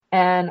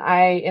And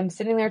I am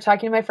sitting there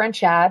talking to my friend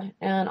Chad,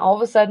 and all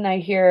of a sudden I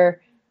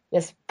hear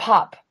this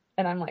pop,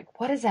 and I'm like,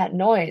 what is that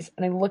noise?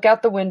 And I look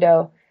out the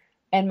window,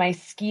 and my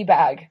ski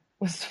bag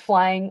was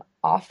flying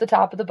off the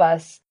top of the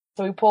bus.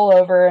 So we pull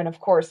over, and of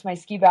course, my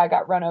ski bag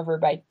got run over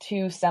by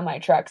two semi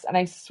trucks. And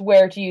I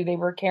swear to you, they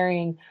were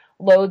carrying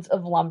loads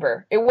of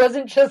lumber. It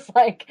wasn't just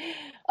like,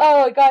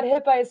 oh, it got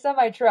hit by a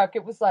semi truck.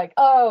 It was like,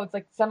 oh, it's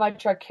like semi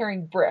truck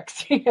carrying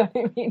bricks. You know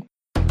what I mean?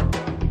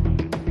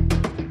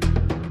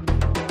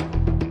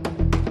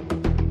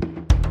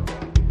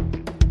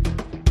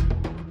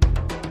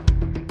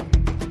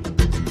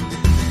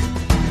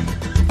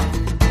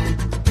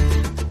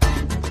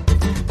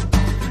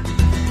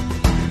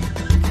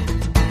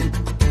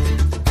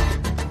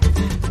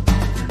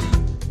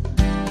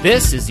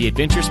 This is the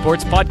Adventure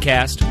Sports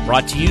Podcast,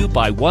 brought to you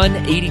by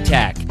 180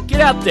 TAC. Get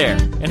out there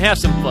and have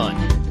some fun.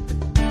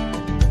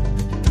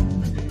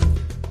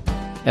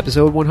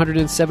 Episode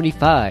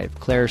 175,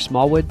 Claire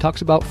Smallwood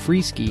talks about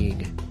free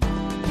skiing.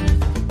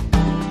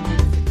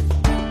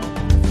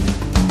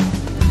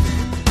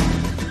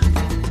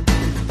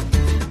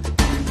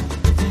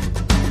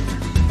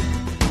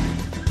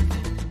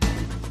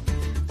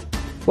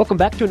 Welcome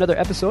back to another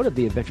episode of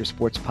the Adventure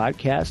Sports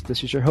Podcast.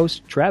 This is your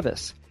host,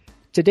 Travis.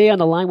 Today on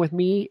the line with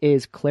me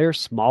is Claire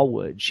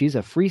Smallwood. She's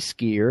a free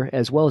skier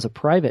as well as a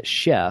private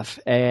chef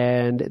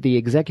and the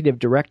executive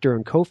director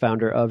and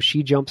co-founder of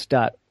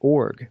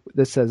SheJumps.org.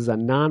 This is a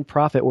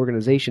nonprofit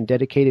organization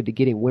dedicated to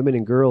getting women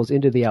and girls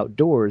into the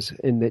outdoors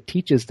and that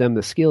teaches them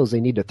the skills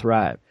they need to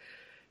thrive.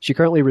 She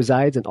currently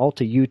resides in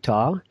Alta,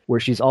 Utah, where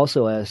she's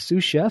also a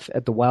sous chef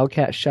at the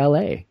Wildcat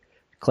Chalet.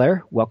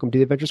 Claire, welcome to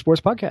the Adventure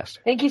Sports Podcast.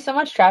 Thank you so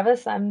much,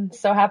 Travis. I'm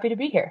so happy to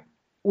be here.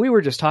 We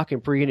were just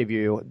talking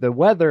pre-interview. The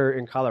weather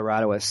in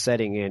Colorado is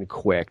setting in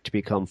quick to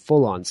become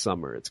full-on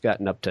summer. It's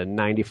gotten up to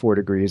 94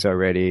 degrees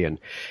already, and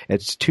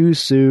it's too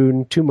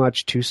soon, too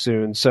much too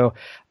soon. So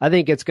I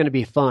think it's going to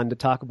be fun to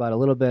talk about a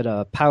little bit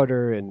of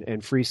powder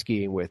and free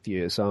skiing with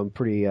you. So I'm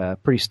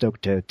pretty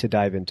stoked to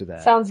dive into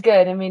that. Sounds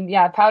good. I mean,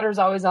 yeah, powder's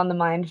always on the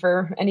mind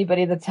for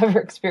anybody that's ever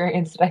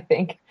experienced it, I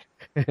think.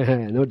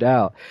 No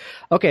doubt.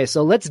 Okay,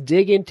 so let's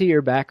dig into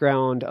your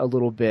background a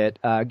little bit.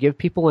 Give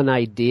people an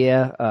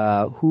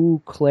idea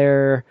who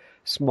Claire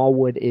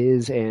Smallwood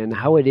is and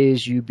how it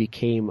is you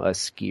became a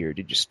skier.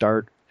 Did you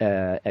start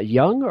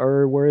young,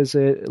 or was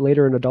it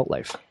later in adult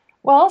life?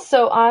 Well,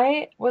 so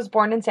I was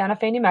born in Santa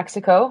Fe, New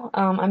Mexico.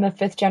 I'm a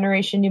fifth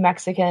generation New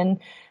Mexican.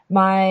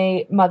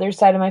 My mother's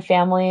side of my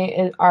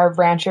family are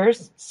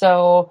ranchers,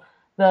 so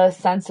the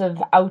sense of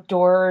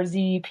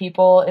outdoorsy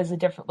people is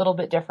little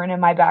bit different in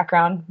my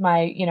background.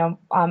 My,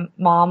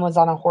 mom was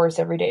on a horse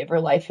every day of her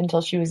life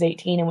until she was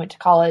 18 and went to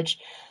college.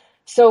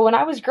 So when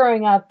I was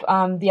growing up,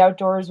 the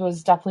outdoors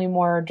was definitely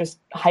more just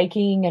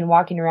hiking and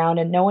walking around,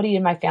 and nobody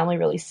in my family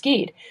really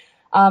skied.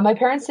 My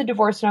parents had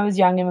divorced when I was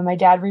young, and when my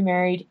dad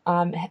remarried,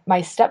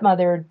 my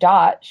stepmother,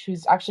 Dot,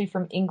 who's actually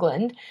from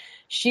England,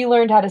 she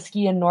learned how to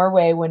ski in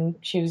Norway when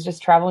she was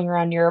just traveling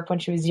around Europe when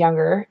she was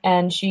younger,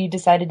 and she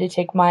decided to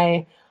take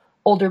my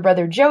older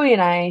brother Joey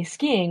and I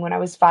skiing when I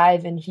was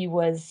 5 and he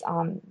was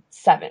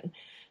 7.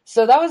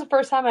 So that was the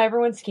first time I ever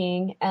went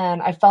skiing,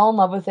 and I fell in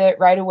love with it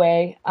right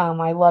away.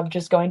 I loved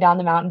just going down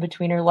the mountain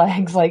between her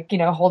legs, like,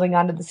 holding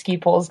onto the ski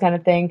poles kind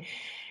of thing.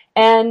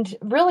 And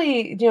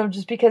really,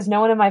 just because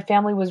no one in my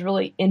family was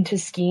really into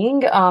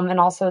skiing, and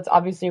also it's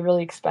obviously a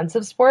really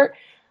expensive sport,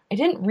 I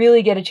didn't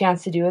really get a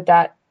chance to do it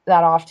that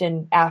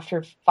often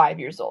after 5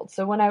 years old.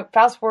 So when I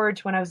fast forward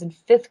to when I was in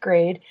 5th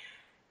grade,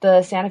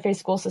 the Santa Fe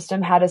school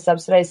system had a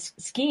subsidized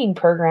skiing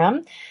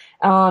program,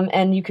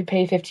 and you could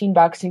pay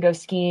 $15 and go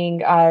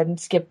skiing, and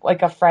skip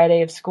like a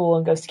Friday of school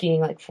and go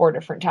skiing like 4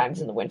 different times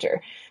in the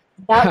winter.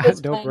 That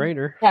was No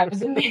brainer. Yeah, it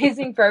was an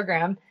amazing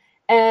program,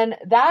 and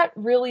that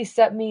really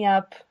set me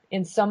up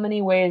in so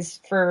many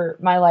ways for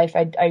my life.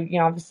 I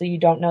obviously you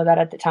don't know that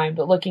at the time,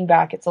 but looking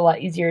back, it's a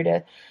lot easier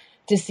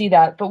to see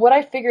that. But what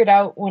I figured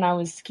out when I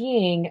was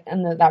skiing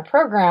and that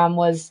program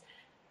was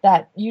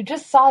that you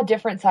just saw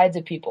different sides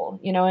of people,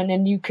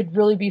 and you could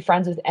really be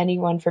friends with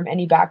anyone from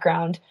any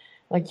background.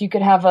 Like you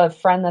could have a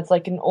friend that's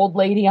like an old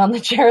lady on the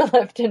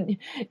chairlift and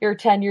you're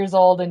 10 years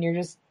old and you're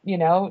just,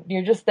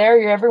 you're just there.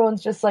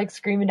 Everyone's just like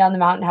screaming down the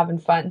mountain, having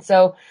fun.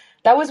 So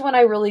that was when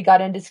I really got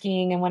into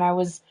skiing. And I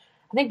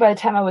think by the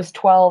time I was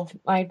 12,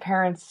 my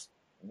parents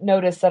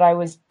noticed that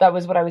that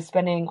was what I was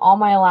spending all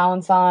my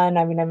allowance on.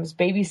 I mean, I was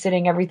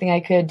babysitting everything I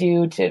could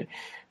do to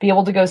be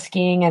able to go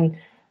skiing. And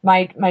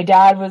my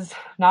dad was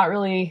not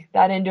really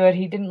that into it.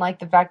 He didn't like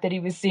the fact that he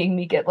was seeing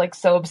me get like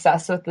so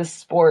obsessed with this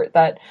sport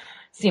that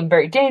seemed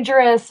very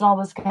dangerous and all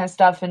this kind of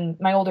stuff. And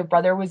my older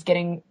brother was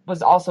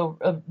also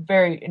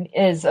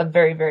is a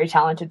very, very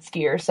talented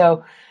skier.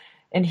 So,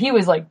 and he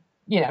was like,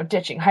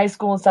 ditching high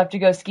school and stuff to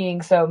go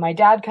skiing. So my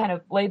dad kind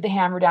of laid the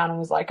hammer down and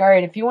was like, all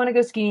right, if you want to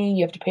go skiing,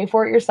 you have to pay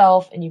for it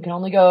yourself and you can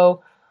only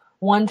go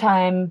one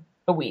time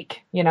a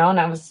week, and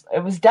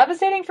it was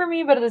devastating for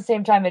me, but at the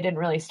same time, it didn't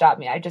really stop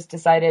me. I just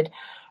decided,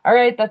 all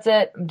right, that's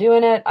it. I'm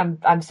doing it.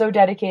 I'm so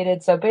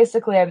dedicated. So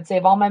basically I would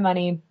save all my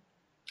money.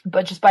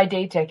 but just buy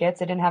day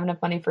tickets. I didn't have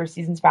enough money for a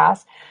season's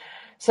pass.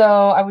 So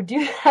I would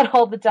do that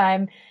all the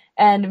time.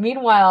 And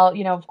meanwhile,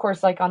 of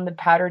course, like on the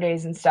powder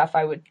days and stuff,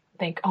 I would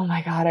think, oh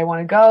my God, I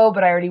want to go,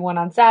 but I already went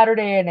on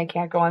Saturday and I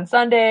can't go on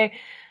Sunday.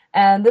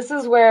 And this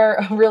is where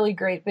a really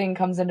great thing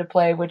comes into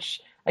play,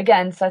 which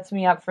again sets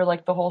me up for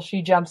like the whole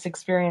She Jumps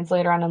experience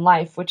later on in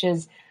life, which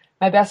is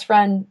my best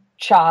friend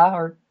Cha,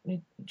 or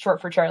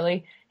short for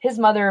Charlie, his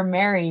mother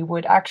Mary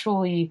would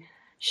actually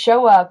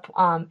show up.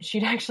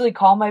 She'd actually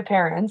call my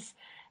parents,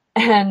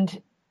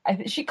 and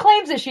she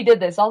claims that she did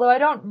this, although I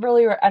don't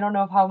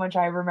know how much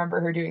I remember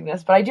her doing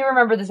this, but I do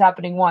remember this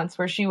happening once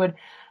where she would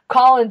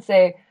call and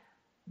say,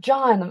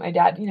 John, my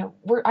dad,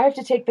 I have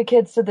to take the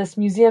kids to this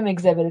museum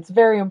exhibit. It's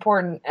very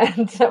important.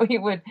 And so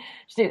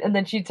and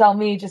then she'd tell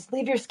me, just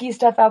leave your ski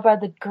stuff out by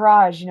the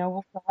garage,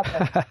 we'll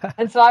grab it.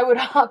 And so I would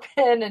hop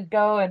in and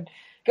go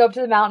up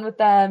to the mountain with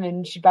them,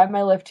 and she'd buy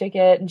my lift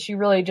ticket, and she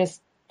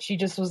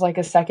just was like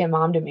a second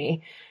mom to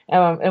me.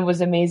 It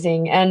was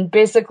amazing. And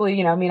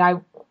basically,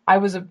 I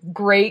was a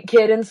great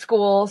kid in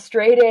school,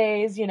 straight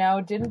A's,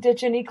 didn't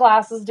ditch any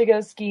classes to go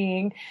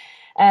skiing.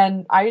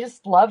 And I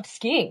just loved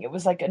skiing. It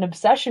was like an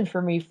obsession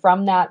for me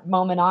from that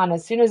moment on.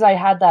 As soon as I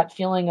had that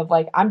feeling of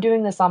like, I'm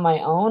doing this on my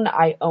own,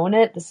 I own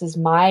it. This is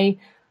my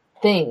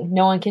thing.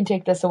 No one can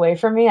take this away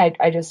from me.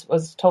 I just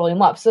was totally in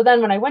love. So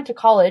then when I went to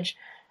college,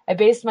 I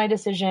based my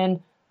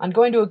decision on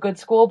going to a good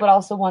school, but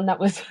also one that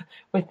was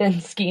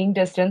within skiing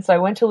distance. So I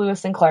went to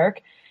Lewis and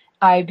Clark.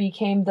 I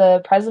became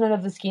the president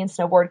of the ski and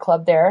snowboard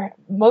club there,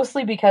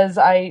 mostly because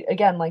I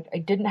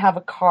didn't have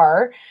a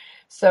car.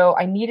 So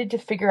I needed to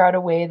figure out a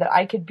way that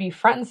I could be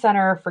front and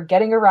center for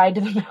getting a ride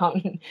to the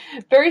mountain.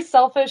 Very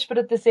selfish, but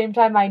at the same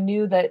time, I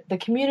knew that the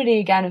community,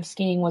 again, of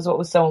skiing was what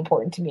was so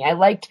important to me. I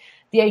liked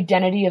the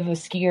identity of a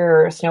skier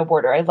or a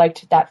snowboarder. I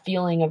liked that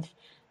feeling of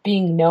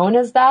being known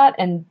as that,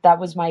 and that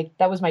was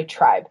my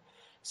tribe.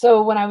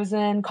 So when I was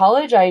in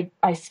college, I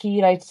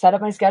skied. I set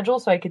up my schedule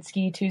so I could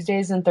ski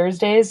Tuesdays and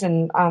Thursdays,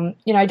 and I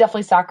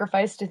definitely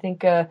sacrificed, I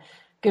think, a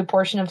good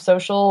portion of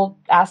social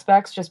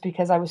aspects just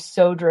because I was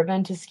so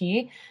driven to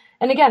ski.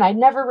 And again, I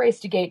never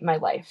raced a gate in my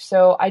life,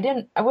 so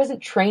I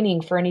wasn't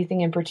training for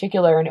anything in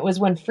particular. And it was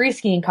when free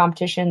skiing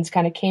competitions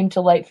kind of came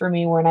to light for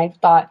me when I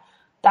thought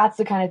that's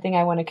the kind of thing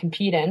I want to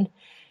compete in.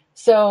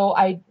 So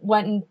I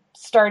went and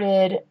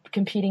started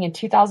competing in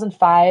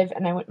 2005,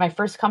 and my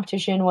first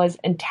competition was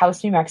in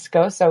Taos, New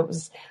Mexico. So it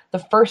was the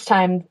first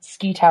time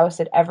Ski Taos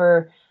had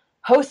ever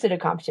hosted a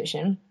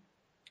competition.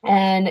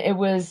 And it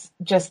was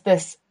just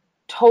this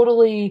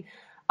totally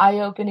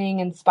eye-opening,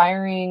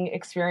 inspiring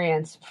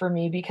experience for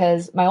me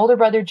because my older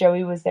brother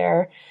Joey was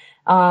there.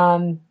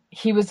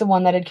 He was the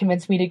one that had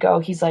convinced me to go.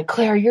 He's like,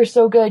 Claire, you're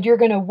so good. You're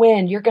going to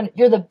win. You're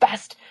the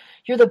best.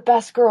 You're the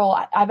best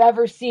girl I've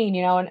ever seen,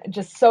 and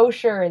just so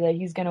sure that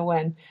he's going to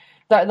win,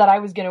 that I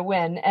was going to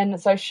win.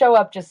 And so I show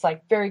up just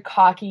like very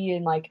cocky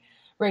and like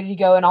ready to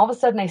go. And all of a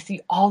sudden I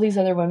see all these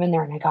other women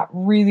there, and I got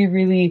really,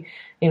 really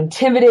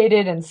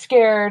intimidated and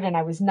scared. And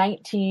I was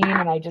 19,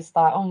 and I just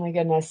thought, oh my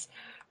goodness,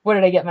 what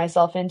did I get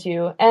myself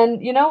into?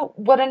 And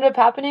what ended up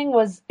happening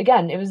was,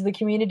 again, it was the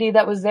community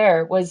that was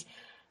there.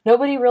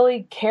 Nobody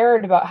really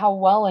cared about how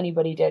well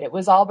anybody did. It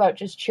was all about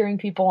just cheering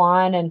people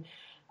on. And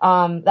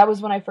that was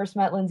when I first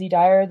met Lindsay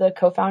Dyer, the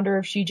co-founder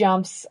of She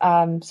Jumps.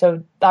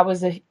 So that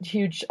was a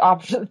huge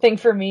thing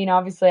for me. And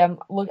obviously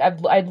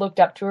I'd looked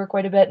up to her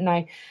quite a bit,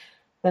 and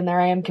then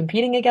there I am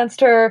competing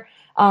against her.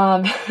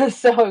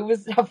 So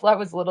that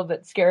was a little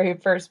bit scary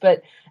at first,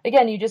 but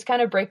again, you just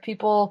kind of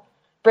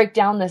break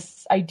down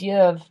this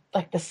idea of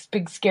like this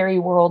big scary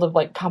world of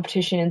like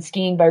competition and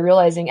skiing by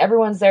realizing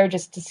everyone's there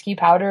just to ski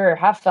powder or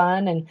have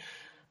fun and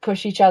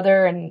push each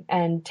other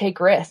and take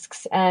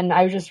risks. And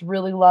I just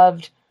really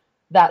loved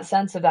that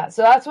sense of that.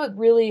 So that's what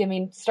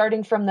really,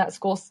 starting from that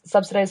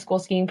subsidized school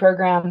skiing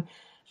program,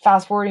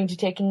 fast forwarding to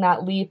taking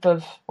that leap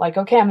of like,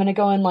 okay, I'm going to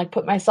go and like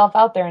put myself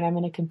out there and I'm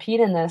going to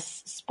compete in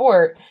this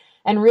sport,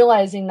 and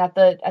realizing that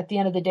at the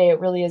end of the day, it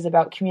really is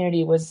about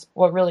community was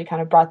what really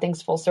kind of brought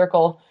things full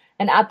circle.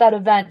 And at that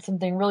event,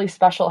 something really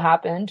special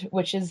happened,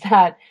 which is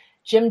that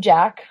Jim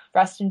Jack,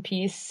 rest in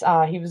peace,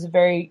 he was a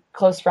very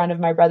close friend of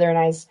my brother and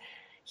I's.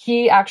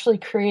 He actually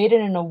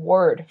created an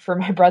award for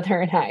my brother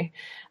and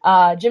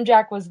I. Jim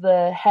Jack was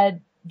the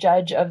head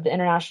judge of the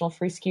International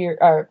Free Skier,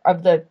 or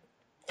of the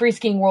Free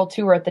Skiing World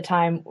Tour at the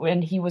time,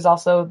 and he was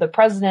also the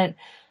president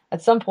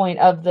at some point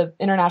of the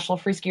International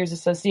Free Skiers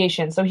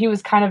Association. So he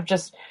was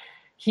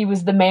he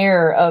was the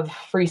mayor of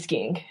free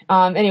skiing.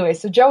 Anyway,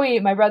 so Joey,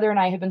 my brother, and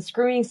I have been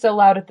screaming so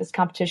loud at this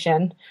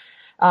competition.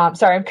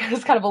 Sorry,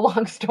 it's kind of a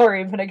long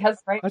story, but I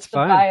guess That's the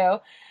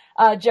bio.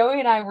 Joey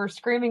and I were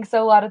screaming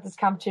so loud at this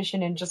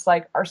competition, and just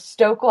like our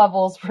stoke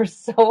levels were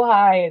so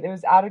high, it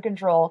was out of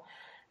control,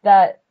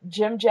 that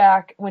Jim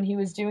Jack, when he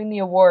was doing the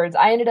awards,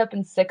 I ended up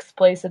in 6th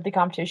place at the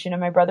competition, and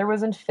my brother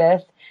was in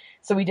 5th.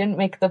 So we didn't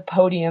make the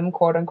podium,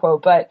 quote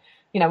unquote, but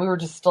we were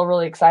just still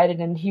really excited,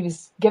 and he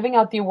was giving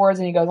out the awards,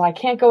 and he goes, I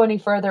can't go any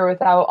further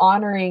without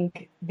honoring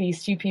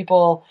these two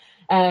people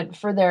and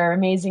for their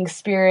amazing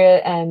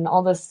spirit and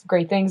all this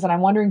great things. And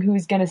I'm wondering who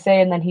he's going to say.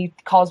 And then he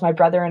calls my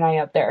brother and I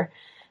up there.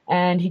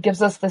 and he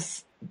gives us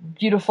this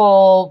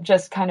beautiful,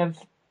 just kind of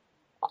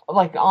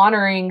like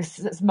honoring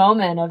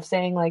moment of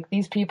saying like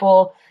these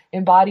people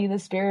embody the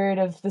spirit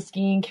of the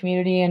skiing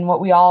community and what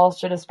we all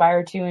should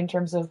aspire to in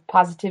terms of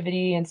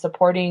positivity and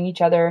supporting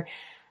each other.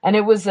 And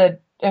it was it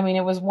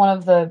was one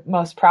of the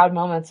most proud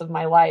moments of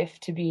my life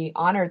to be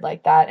honored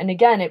like that. And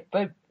again, it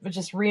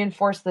just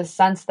reinforced this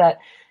sense that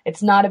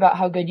it's not about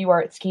how good you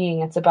are at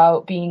skiing. It's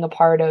about being a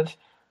part of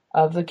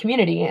the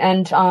community.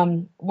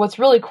 And what's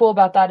really cool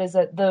about that is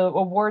that the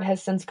award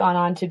has since gone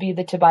on to be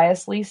the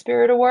Tobias Lee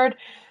Spirit Award.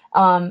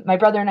 My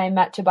brother and I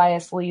met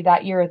Tobias Lee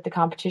that year at the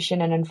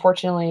competition, and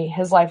unfortunately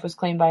his life was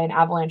claimed by an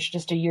avalanche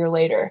just a year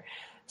later.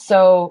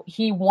 So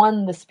he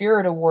won the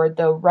Spirit Award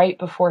though right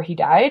before he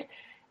died.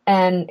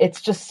 And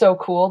it's just so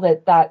cool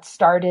that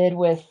started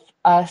with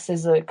us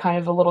as a kind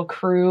of a little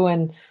crew,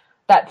 and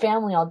that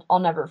family I'll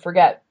never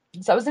forget.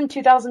 So I was in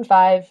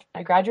 2005.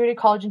 I graduated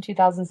college in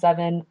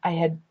 2007. I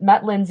had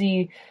met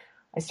Lindsay.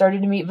 I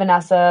started to meet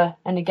Vanessa,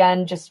 and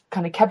again, just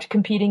kind of kept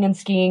competing in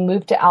skiing,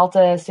 moved to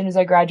Alta as soon as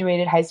I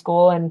graduated high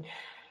school, and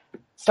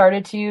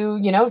started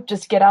to,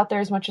 just get out there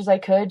as much as I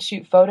could,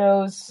 shoot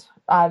photos,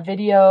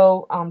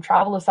 video,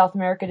 travel to South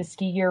America to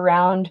ski year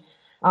round,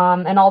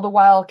 and all the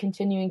while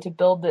continuing to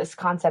build this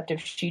concept of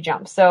ski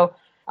jump. So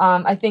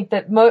I think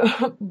that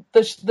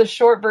the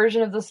short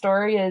version of the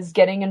story is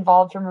getting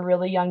involved from a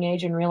really young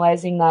age and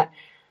realizing that,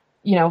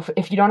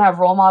 if you don't have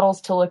role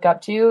models to look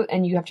up to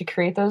and you have to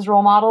create those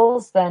role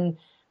models, then,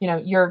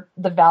 the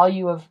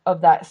value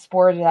of that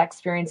sport, that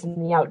experience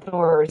in the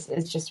outdoors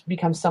is just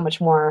becomes so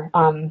much more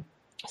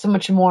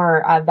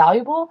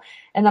valuable.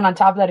 And then on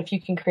top of that, if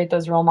you can create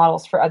those role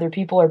models for other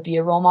people or be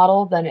a role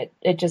model, then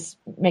it just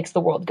makes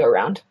the world go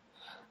round.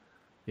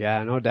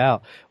 Yeah, no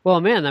doubt. Well,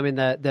 man, I mean,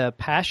 the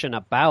passion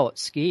about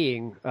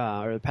skiing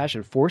or the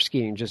passion for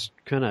skiing just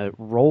kind of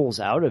rolls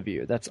out of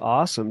you. That's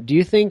awesome. Do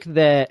you think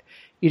that,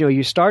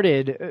 you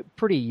started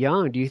pretty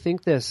young. Do you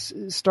think this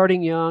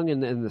starting young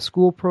and the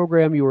school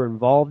program you were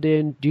involved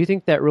in, do you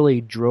think that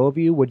really drove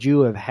you? Would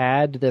you have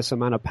had this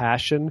amount of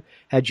passion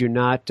had you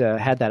not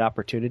had that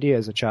opportunity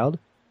as a child?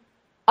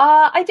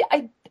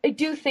 I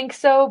do think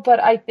so,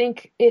 but I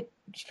think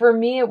for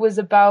me, it was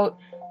about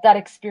that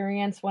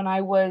experience when I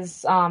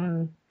was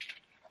at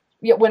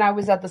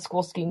the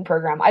school skiing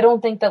program. I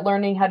don't think that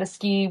learning how to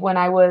ski when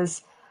I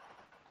was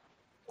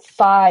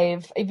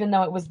 5, even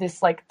though it was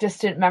this like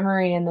distant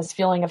memory and this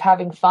feeling of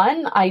having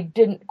fun, I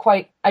didn't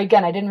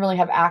really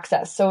have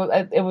access. So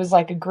it was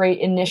like a great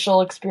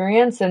initial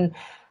experience, and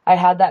I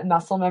had that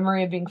muscle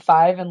memory of being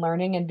 5 and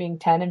learning and being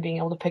 10 and being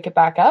able to pick it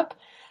back up.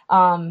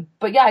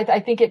 But yeah, I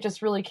think it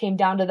just really came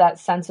down to that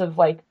sense of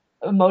like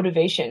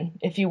motivation,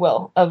 if you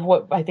will, of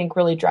what I think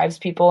really drives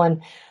people.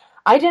 And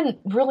I didn't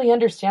really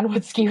understand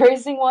what ski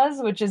racing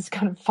was, which is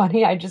kind of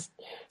funny. I just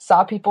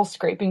saw people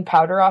scraping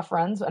powder off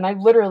runs, and I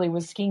literally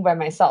was skiing by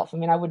myself. I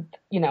mean, I would,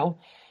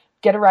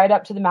 get a ride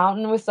up to the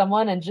mountain with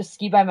someone and just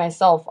ski by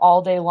myself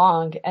all day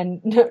long.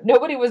 And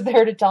nobody was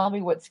there to tell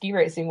me what ski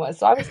racing was.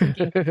 So I was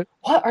thinking,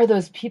 what are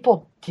those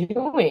people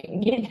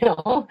doing?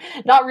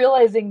 Not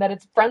realizing that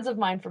it's friends of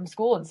mine from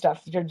school and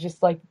stuff. They're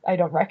just like, I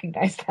don't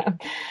recognize them.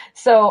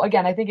 So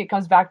again, I think it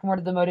comes back more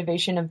to the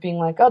motivation of being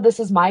like, oh, this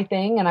is my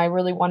thing, and I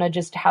really want to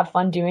just have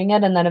fun doing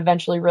it. And then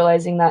eventually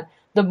realizing that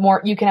the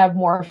more you can have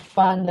more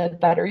fun, the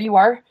better you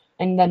are.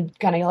 And then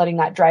kind of letting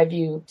that drive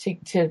you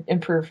to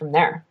improve from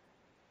there.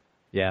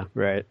 Yeah,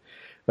 right.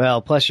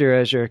 Well, plus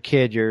as you're a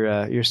kid,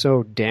 you're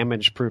so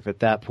damage proof at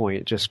that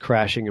point. Just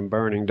crashing and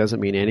burning doesn't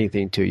mean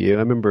anything to you.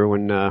 I remember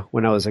when I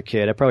was a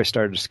kid, I probably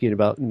started skiing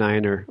about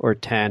 9 or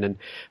 10, and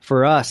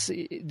for us,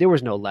 there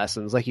was no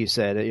lessons. Like you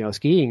said,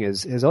 skiing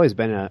has always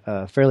been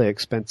a fairly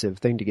expensive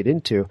thing to get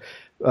into.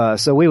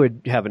 So we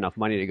would have enough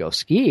money to go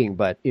skiing,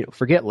 but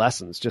forget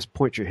lessons. Just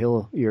point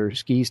your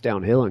skis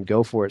downhill and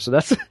go for it. So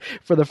that's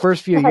for the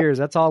first few years.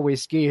 That's all we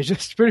ski is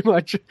just pretty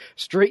much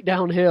straight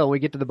downhill. We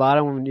get to the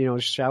bottom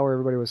and shower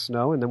everybody with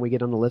snow, and then we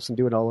get on the lifts and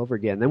do it all over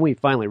again. Then we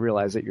finally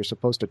realize that you're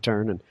supposed to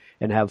turn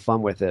and have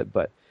fun with it.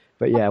 But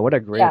yeah, what a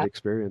great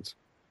experience.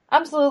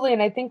 Absolutely,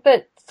 and I think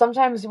that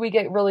sometimes we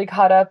get really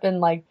caught up in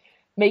like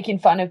making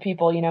fun of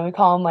people. We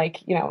call them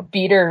like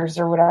beaters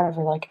or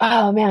whatever. Like,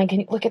 oh man,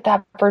 can you look at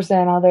that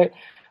person?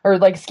 Or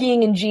like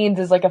skiing in jeans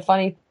is like a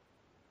funny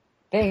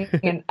thing.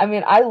 And I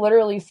mean, I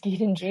literally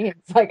skied in jeans.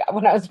 Like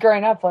when I was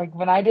growing up, like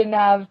when I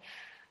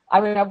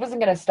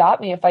wasn't going to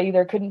stop me if I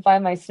either couldn't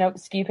find my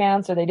ski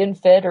pants or they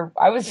didn't fit, or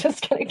I was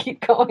just going to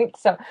keep going.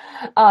 So,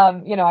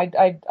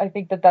 I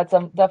think that that's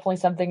definitely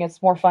something.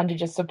 It's more fun to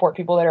just support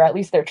people that are at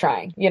least they're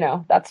trying.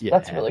 That's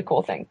a really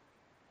cool thing.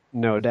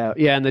 No doubt.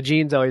 Yeah, and the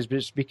jeans always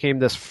just became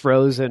this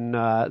frozen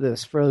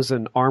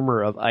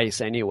armor of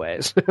ice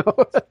anyways.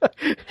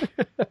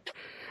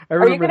 I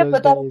remember. Are you going to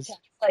put days.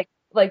 That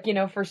like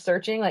for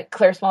searching, like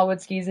Claire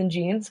Smallwood skis and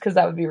jeans? Because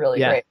that would be really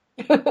great.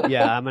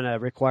 Yeah, I'm going to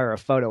require a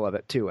photo of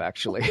it too,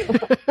 actually.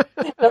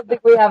 I don't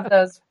think we have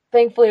those.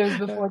 Thankfully, it was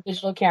before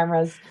digital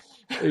cameras.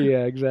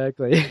 Yeah,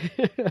 exactly.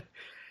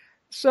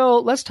 So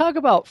let's talk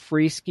about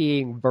free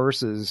skiing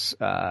versus,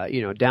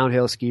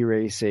 downhill ski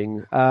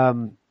racing.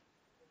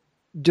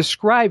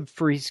 describe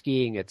free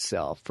skiing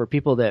itself for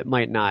people that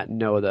might not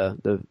know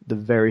the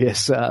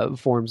various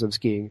forms of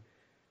skiing.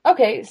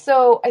 Okay,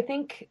 so I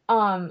think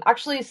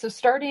actually, so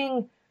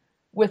starting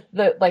with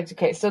the like,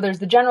 okay, so there's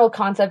the general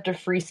concept of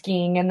free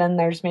skiing, and then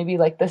there's maybe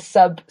like the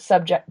subjects,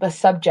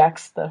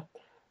 the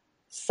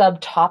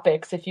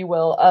subtopics, if you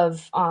will,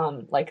 of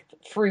like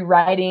free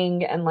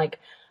riding and like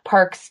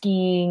park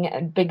skiing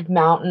and big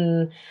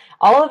mountain.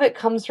 All of it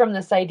comes from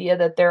this idea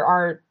that there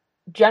are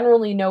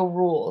generally no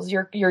rules.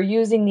 You're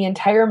using the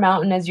entire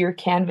mountain as your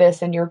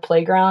canvas and your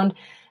playground,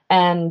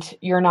 and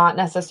you're not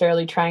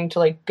necessarily trying to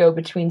like go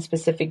between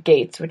specific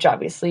gates, which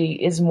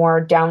obviously is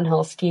more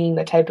downhill skiing,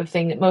 the type of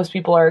thing that most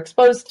people are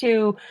exposed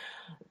to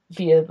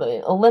via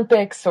the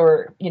Olympics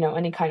or, you know,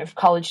 any kind of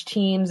college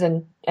teams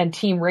and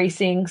team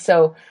racing.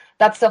 So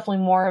that's definitely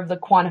more of the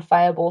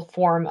quantifiable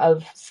form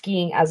of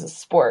skiing as a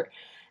sport.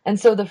 And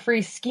so the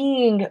free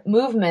skiing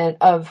movement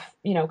of,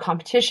 you know,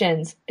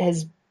 competitions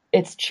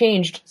it's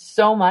changed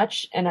so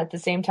much, and at the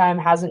same time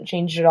hasn't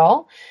changed at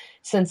all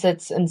since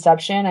its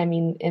inception. I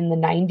mean, in the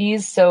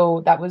 90s.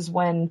 So that was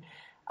when,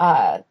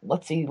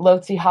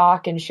 Lotsie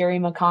Hawk and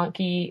Shane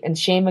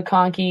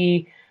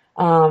McConkey.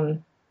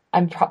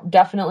 I'm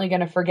definitely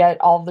going to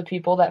forget all of the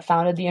people that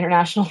founded the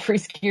International Free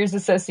Skiers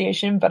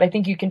Association, but I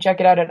think you can check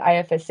it out at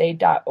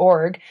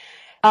ifsa.org.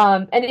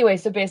 Anyway,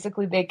 so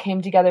basically they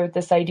came together with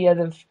this idea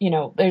of, you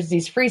know, there's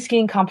these free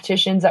skiing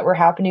competitions that were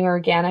happening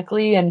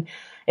organically. And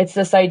it's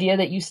this idea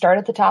that you start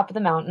at the top of the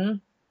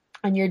mountain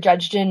and you're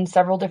judged in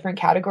several different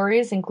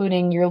categories,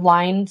 including your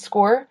line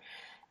score,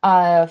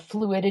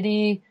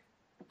 fluidity,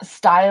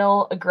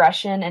 style,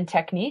 aggression, and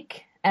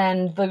technique.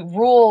 And the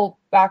rule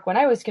back when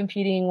I was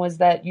competing was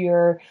that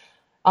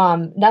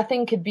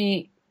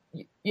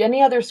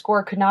any other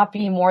score could not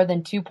be more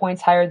than 2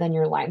 points higher than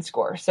your line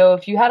score. So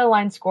if you had a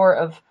line score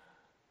of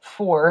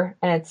 4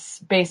 and it's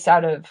based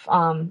out of,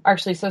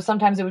 so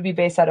sometimes it would be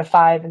based out of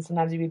 5 and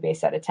sometimes it'd be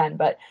based out of 10,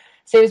 but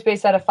say it was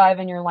based out of 5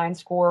 and your line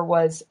score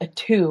was a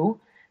 2,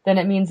 then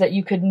it means that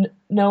you could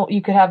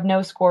have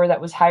no score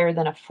that was higher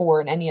than a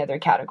 4 in any other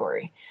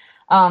category.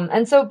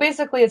 And so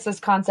basically it's this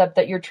concept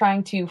that you're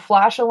trying to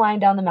flash a line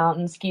down the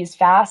mountain, ski as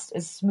fast,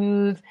 as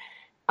smooth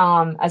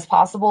as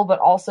possible, but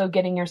also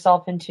getting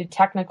yourself into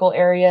technical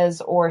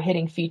areas or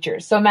hitting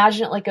features. So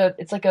imagine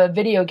it's like a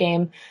video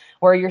game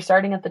where you're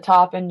starting at the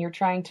top and you're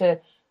trying to,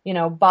 you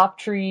know, bop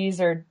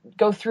trees or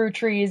go through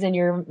trees, and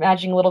you're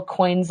imagining little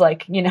coins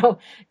like, you know,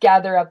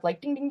 gather up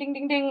like ding, ding, ding,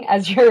 ding, ding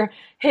as you're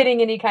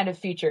hitting any kind of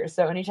feature.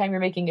 So anytime you're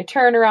making a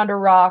turn around a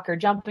rock or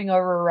jumping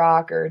over a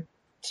rock or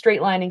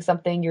straight lining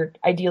something, you're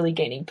ideally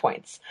gaining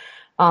points.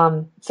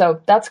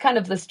 So that's kind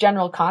of this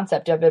general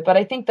concept of it. But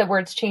I think that where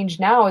it's changed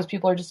now is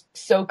people are just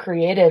so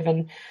creative,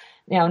 and,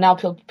 you know, now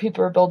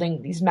people are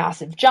building these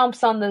massive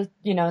jumps on the,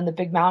 you know, in the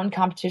big mountain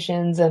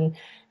competitions, and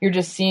you're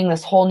just seeing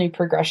this whole new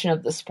progression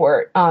of the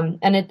sport. A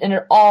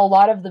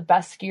lot of the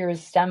best skiers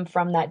stem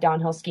from that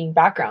downhill skiing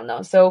background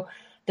though. So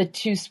the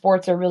two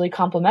sports are really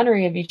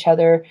complementary of each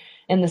other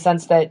in the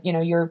sense that, you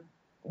know,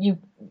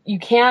 you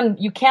can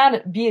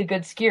be a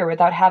good skier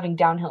without having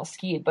downhill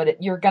skied,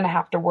 but you're going to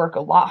have to work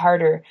a lot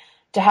harder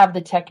to have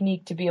the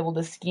technique to be able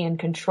to ski and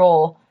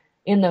control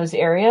in those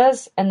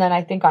areas. And then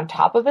I think on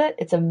top of it,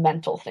 it's a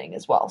mental thing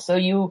as well.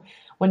 So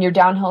when you're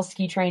downhill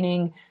ski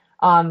training,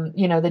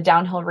 you know, the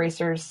downhill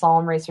racers,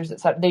 slalom racers,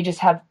 etc., they just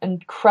have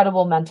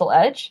incredible mental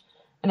edge.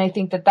 And I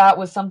think that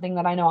was something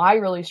that I know I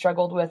really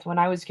struggled with when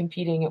I was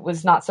competing. It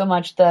was not so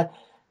much the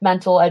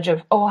mental edge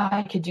of, oh,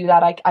 I could do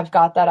that, I've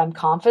got that, I'm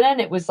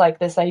confident. It was like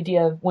this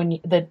idea of when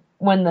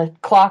the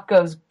clock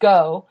goes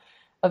go,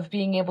 of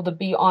being able to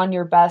be on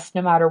your best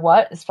no matter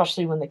what,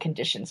 especially when the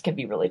conditions can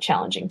be really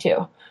challenging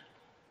too.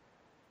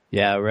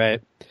 Yeah,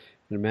 right. I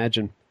can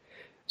imagine.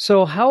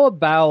 So how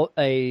about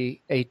a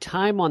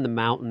time on the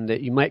mountain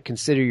that you might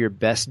consider your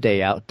best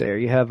day out there?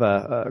 You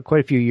have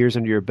quite a few years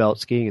under your belt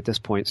skiing at this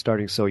point,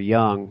 starting so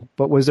young.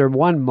 But was there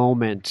one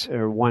moment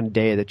or one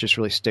day that just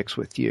really sticks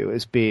with you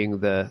as being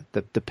the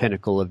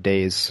pinnacle of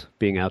days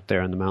being out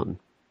there on the mountain?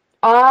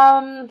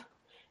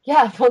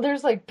 Yeah, well,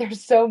 there's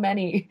so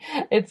many.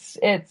 It's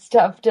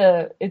tough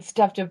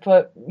to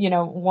put, you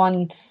know,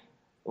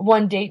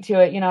 one date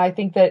to it. You know, I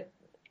think that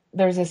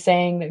there's a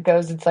saying that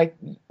goes, it's like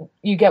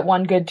you get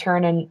one good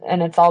turn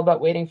and it's all about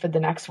waiting for the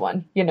next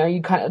one. You know,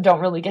 you kind of don't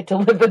really get to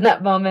live in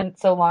that moment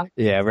so long.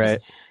 Yeah, right.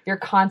 You're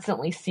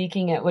constantly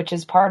seeking it, which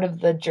is part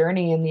of the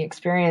journey and the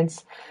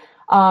experience.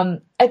 I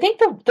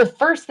think the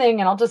first thing,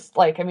 and I'll just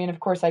of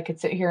course I could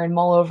sit here and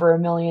mull over a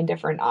million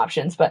different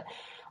options, but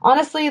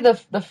honestly,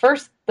 the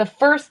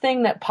first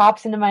thing that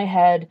pops into my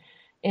head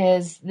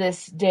is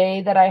this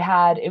day that I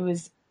had. It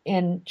was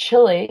in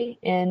Chile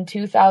in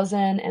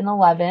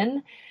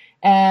 2011,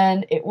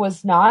 and it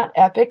was not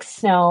epic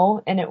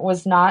snow, and it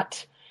was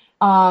not.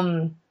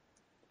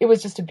 It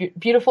was just a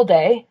beautiful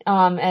day,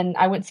 and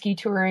I went ski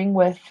touring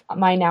with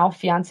my now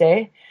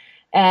fiance,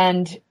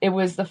 and it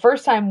was the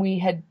first time we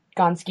had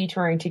gone ski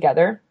touring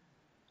together,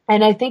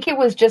 and I think it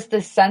was just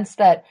this sense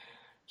that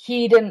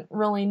he didn't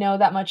really know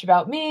that much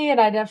about me, and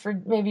I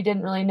maybe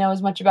didn't really know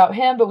as much about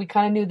him, but we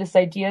kind of knew this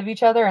idea of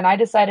each other. And I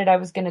decided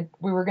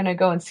we were gonna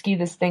go and ski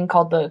this thing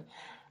called the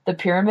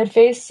Pyramid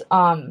Face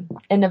in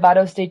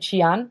Nevados de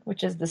Chillán,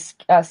 which is the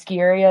ski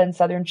area in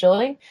southern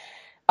Chile.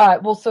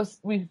 So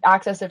we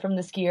access it from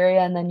the ski area,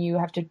 and then you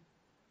have to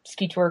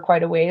ski tour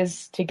quite a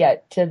ways to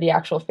get to the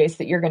actual face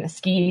that you're going to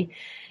ski.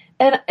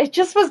 And it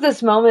just was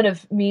this moment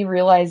of me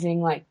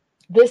realizing, like,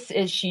 this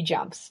is She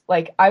Jumps.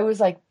 Like, I was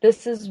like,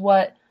 this is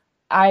what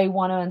I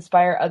want to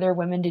inspire other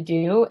women to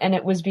do. And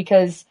it was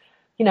because,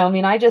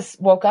 I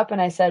just woke up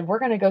and I said, we're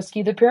going to go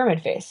ski the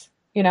Pyramid Face,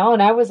 and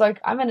I was like,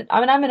 I'm going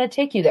to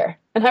take you there.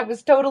 And I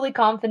was totally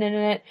confident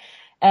in it.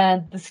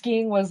 And the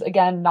skiing was,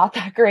 again, not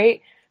that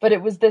great, but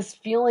it was this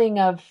feeling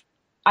of,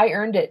 I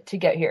earned it to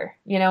get here,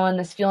 and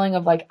this feeling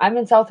of like, I'm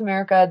in South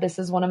America. This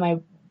is one of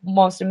my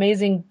most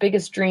amazing,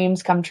 biggest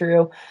dreams come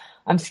true.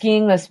 I'm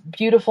skiing this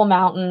beautiful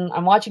mountain.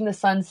 I'm watching the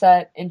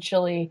sunset in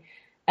Chile,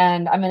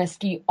 and I'm going to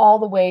ski all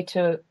the way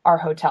to our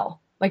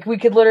hotel. Like, we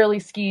could literally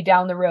ski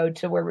down the road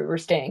to where we were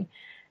staying.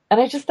 And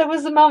that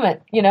was the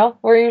moment,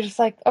 where you're just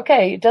like,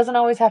 okay, it doesn't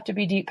always have to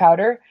be deep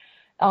powder.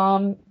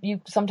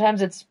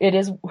 Sometimes it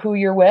is who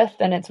you're with,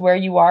 and it's where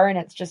you are, and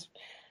it's just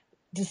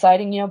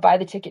deciding, buy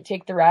the ticket,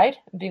 take the ride,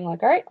 and being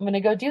like, all right, I'm going to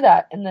go do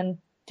that. And then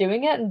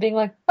doing it and being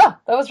like, oh,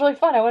 that was really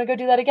fun. I want to go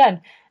do that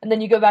again. And then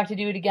you go back to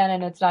do it again,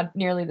 and it's not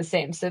nearly the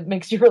same. So it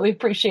makes you really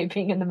appreciate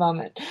being in the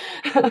moment.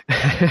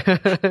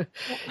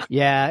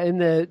 Yeah.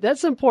 And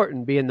that's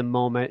important, be in the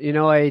moment.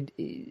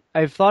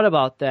 I've thought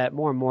about that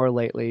more and more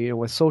lately,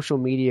 with social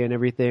media and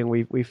everything.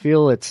 We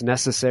feel it's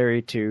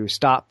necessary to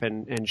stop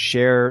and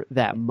share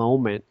that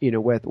moment,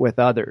 with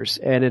others.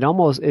 And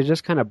it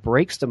just kind of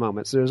breaks the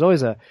moment. So there's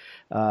always a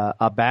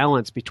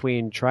balance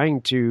between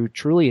trying to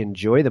truly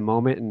enjoy the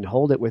moment and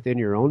hold it within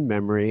your own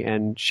memory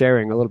and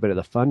sharing a little bit of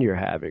the fun you're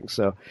having.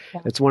 So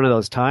It's one of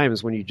those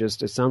times when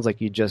it sounds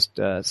like you just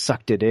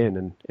sucked it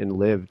in and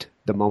lived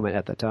the moment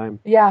at the time.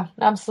 Yeah,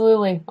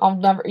 absolutely. I'll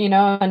never,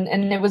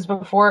 and it was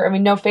before,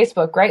 no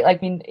Facebook, right?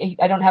 Like,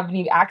 I don't have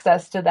any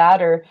access to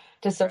that or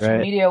to social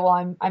media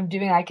while I'm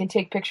doing it. I can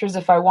take pictures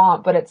if I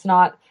want, but it's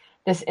not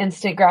this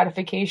instant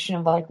gratification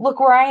of like, look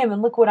where I am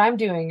and look what I'm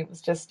doing. It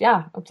was just,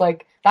 it's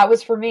like, that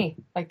was for me.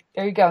 Like,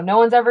 there you go. No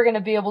one's ever going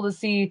to be able to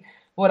see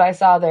what I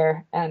saw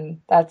there,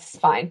 and that's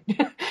fine.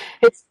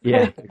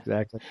 Yeah,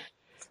 exactly.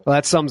 Well,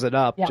 that sums it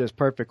up just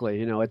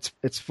perfectly.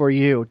 It's for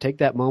you. Take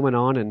that moment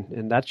on,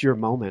 and that's your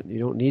moment. You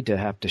don't need to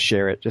have to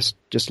share it. Just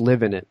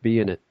live in it, be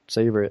in it,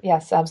 savor it.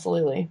 Yes,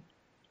 absolutely.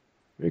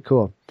 Very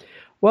cool.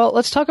 Well,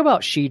 let's talk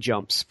about She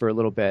Jumps for a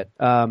little bit.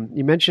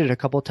 You mentioned it a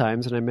couple of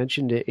times, and I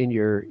mentioned it in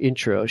your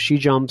intro. She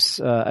Jumps,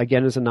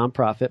 again, is a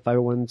nonprofit,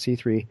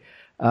 501c3.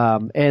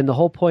 And the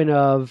whole point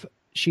of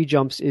She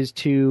Jumps is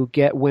to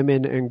get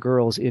women and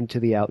girls into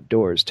the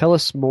outdoors. Tell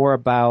us more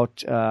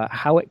about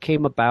how it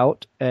came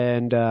about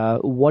and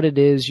what it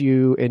is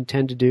you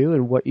intend to do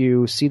and what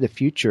you see the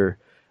future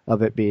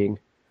of it being.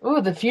 Ooh,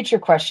 the future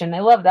question. I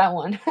love that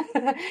one.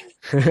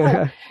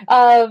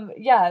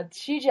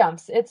 She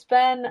Jumps. It's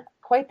been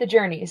quite the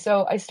journey.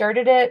 So I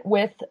started it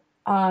with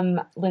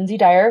Lindsay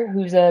Dyer,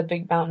 who's a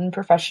big mountain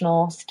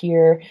professional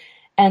skier,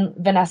 and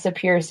Vanessa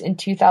Pierce in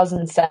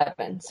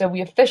 2007. So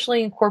we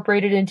officially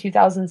incorporated in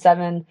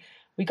 2007.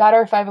 We got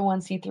our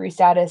 501c3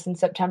 status in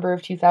September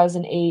of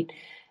 2008.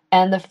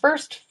 And the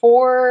first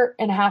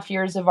 4.5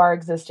 years of our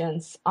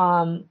existence,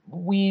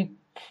 we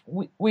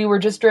were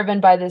just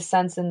driven by this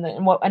sense,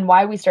 and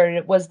why we started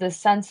it was this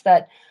sense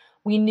that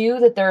we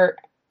knew that there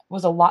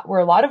were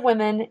a lot of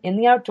women in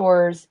the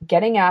outdoors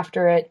getting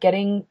after it,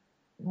 getting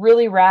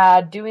really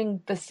rad,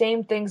 doing the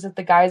same things that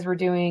the guys were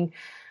doing,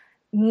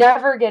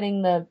 never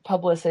getting the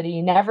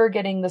publicity, never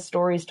getting the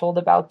stories told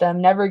about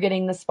them, never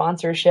getting the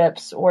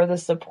sponsorships or the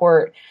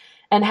support.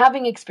 And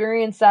having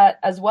experienced that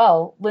as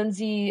well,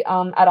 Lindsay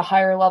at a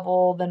higher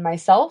level than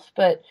myself,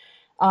 but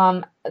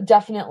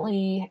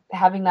definitely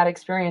having that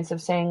experience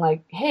of saying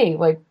like, hey,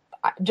 like,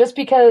 just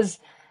because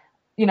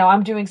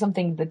I'm doing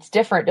something that's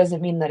different doesn't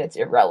mean that it's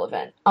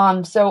irrelevant.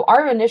 So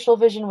our initial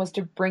vision was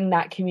to bring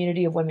that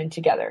community of women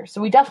together.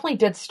 So we definitely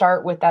did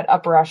start with that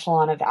upper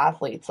echelon of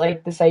athletes,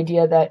 like this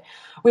idea that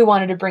we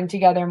wanted to bring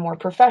together more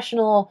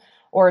professional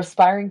or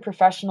aspiring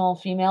professional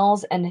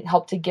females and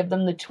help to give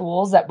them the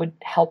tools that would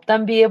help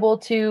them be able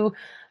to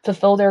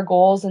fulfill their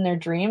goals and their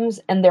dreams,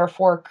 and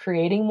therefore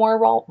creating more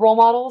role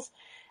models.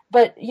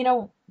 But,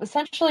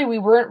 essentially we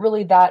weren't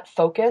really that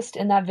focused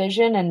in that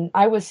vision. And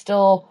I was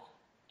still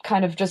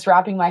kind of just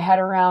wrapping my head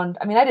around.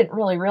 I didn't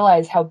really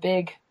realize how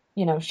big,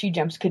 She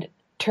Jumps could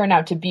turn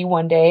out to be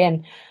one day.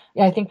 And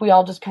I think we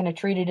all just kind of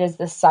treated it as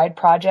this side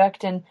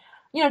project. And,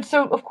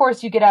 so of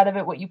course you get out of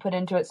it what you put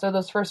into it. So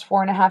those first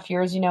 4.5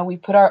 years, we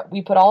put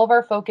all of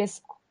our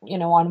focus,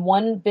 on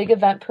one big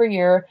event per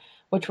year,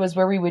 which was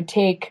where we would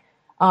take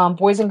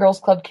Boys and Girls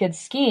Club kids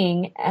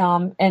skiing,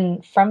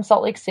 and from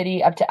Salt Lake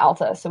City up to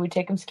Alta. So we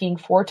take them skiing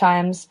 4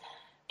 times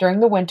during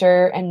the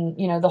winter. And,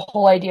 the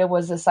whole idea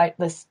was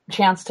this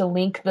chance to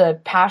link the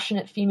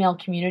passionate female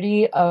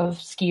community of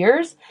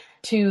skiers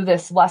to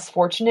this less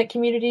fortunate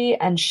community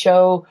and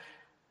show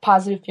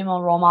positive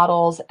female role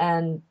models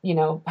and,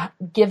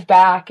 give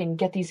back and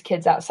get these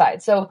kids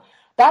outside. So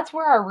that's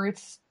where our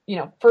roots,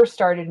 first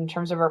started in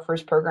terms of our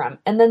first program.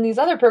 And then these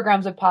other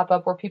programs would pop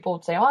up where people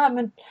would say, oh,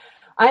 I'm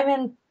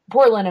in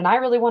Portland and I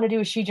really want to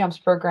do a She Jumps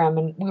program.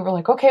 And we were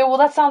like, okay, well,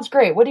 that sounds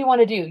great. What do you want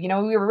to do?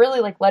 We were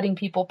really like letting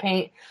people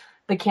paint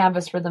the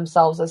canvas for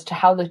themselves as to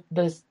how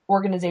the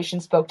organization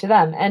spoke to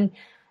them. And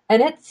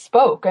it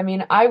spoke. I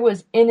mean, I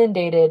was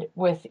inundated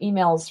with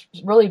emails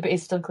really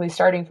basically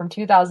starting from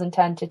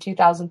 2010 to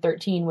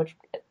 2013, which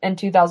in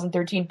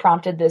 2013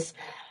 prompted this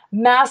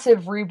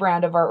massive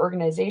rebrand of our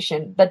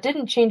organization that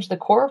didn't change the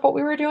core of what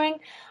we were doing,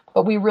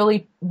 but we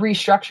really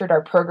restructured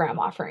our program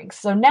offerings.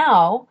 So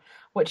now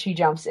what She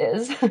Jumps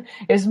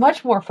is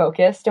much more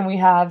focused, and we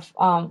have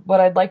what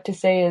I'd like to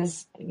say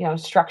is,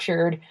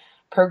 structured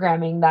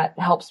programming that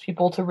helps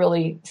people to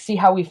really see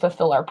how we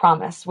fulfill our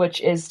promise,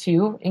 which is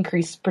to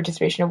increase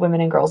participation of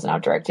women and girls in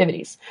outdoor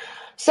activities.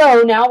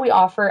 So now we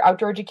offer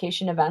outdoor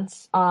education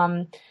events,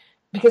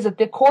 because at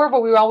the core of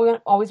what we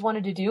always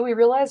wanted to do, we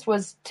realized,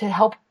 was to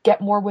help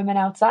get more women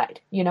outside.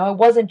 It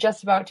wasn't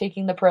just about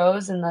taking the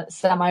pros and the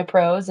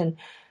semi-pros and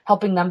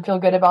helping them feel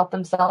good about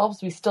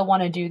themselves. We still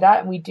want to do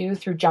that, and we do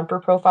through jumper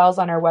profiles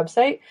on our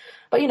website.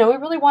 But, we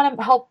really want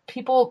to help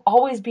people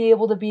always be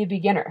able to be a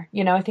beginner.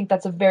 I think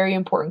that's a very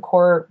important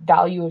core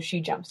value of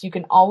She Jumps. You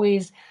can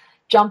always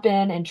jump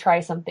in and try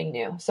something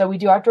new. So we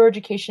do outdoor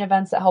education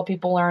events that help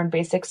people learn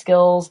basic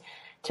skills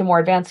to more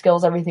advanced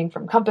skills, everything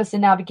from compass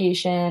and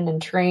navigation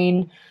and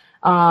terrain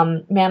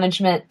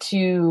management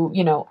to,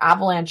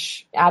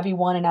 avalanche, Avi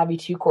 1 and Avi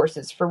 2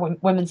 courses for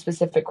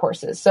women-specific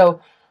courses.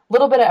 So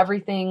little bit of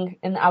everything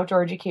in the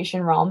outdoor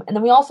education realm. And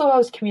then we also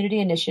host community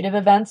initiative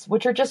events,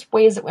 which are just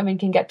ways that women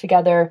can get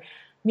together,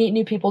 meet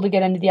new people to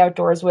get into the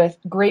outdoors with.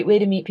 Great way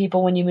to meet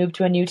people when you move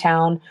to a new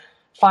town.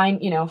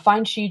 Find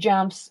She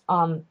Jumps.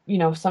 In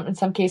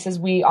some cases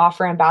we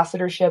offer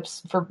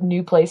ambassadorships for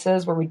new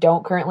places where we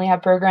don't currently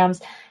have programs.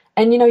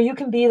 And, you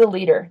can be the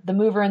leader, the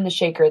mover and the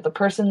shaker, the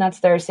person that's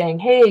there saying,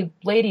 hey,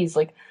 ladies,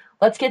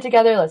 let's get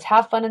together. Let's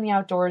have fun in the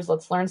outdoors.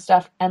 Let's learn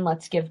stuff and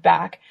let's give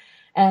back.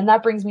 And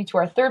that brings me to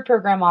our third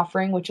program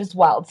offering, which is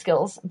Wild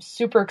Skills. I'm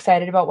super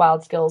excited about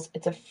Wild Skills.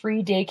 It's a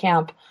free day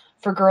camp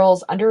for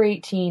girls under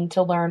 18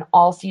 to learn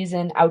all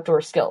season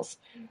outdoor skills.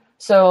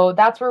 So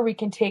that's where we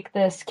can take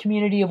this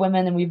community of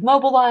women that we've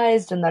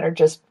mobilized and that are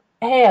just,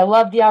 hey, I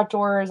love the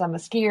outdoors. I'm a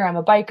skier. I'm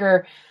a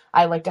biker.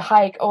 I like to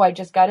hike. Oh, I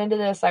just got into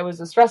this. I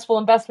was a stressful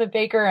investment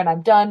banker and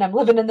I'm done. I'm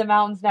living in the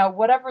mountains now.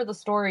 Whatever the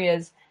story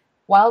is,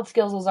 Wild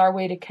Skills is our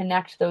way to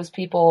connect those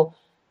people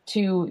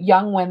to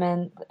young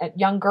women,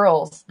 young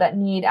girls that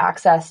need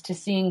access to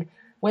seeing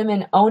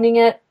women owning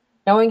it,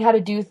 knowing how to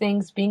do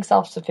things, being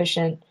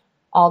self-sufficient,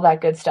 all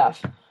that good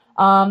stuff.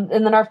 And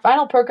then our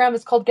final program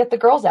is called Get the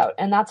Girls Out,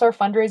 and that's our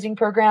fundraising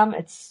program.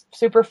 It's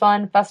super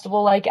fun,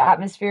 festival-like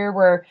atmosphere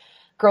where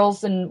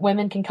girls and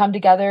women can come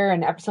together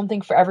and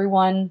something for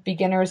everyone,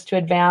 beginners to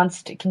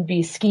advanced. It can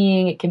be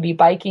skiing, it can be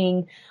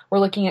biking. We're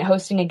looking at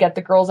hosting a Get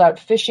the Girls Out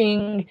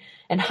fishing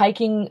and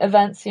hiking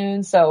event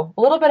soon. So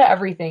a little bit of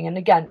everything. And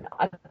again,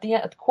 at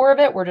the core of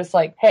it, we're just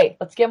like, hey,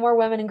 let's get more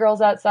women and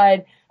girls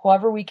outside,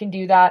 however we can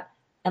do that.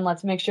 And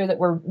let's make sure that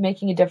we're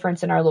making a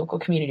difference in our local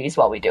communities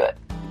while we do it.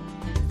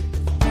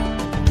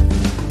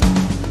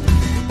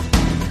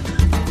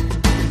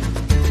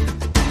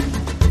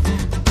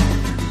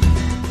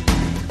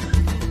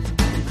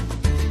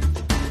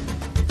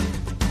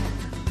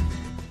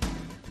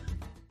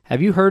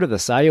 Have you heard of the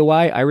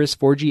SiOI Iris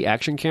 4G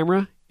action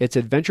camera? It's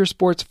Adventure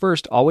Sports'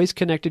 first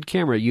always-connected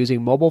camera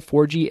using mobile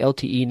 4G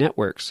LTE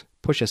networks.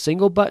 Push a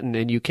single button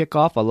and you kick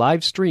off a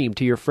live stream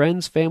to your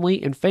friends,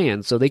 family, and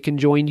fans so they can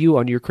join you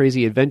on your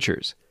crazy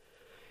adventures.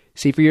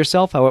 See for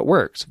yourself how it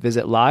works.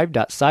 Visit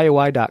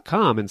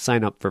live.sioi.com and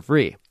sign up for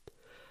free.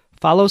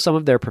 Follow some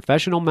of their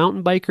professional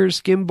mountain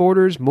bikers,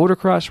 skimboarders,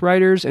 motocross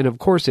riders, and of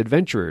course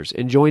adventurers,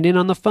 and join in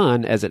on the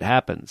fun as it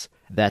happens.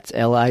 That's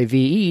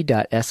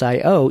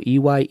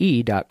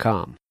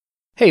live.sioeye.com.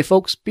 Hey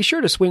folks, be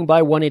sure to swing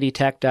by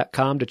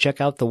 180tac.com to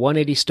check out the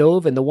 180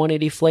 stove and the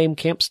 180 flame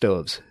camp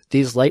stoves.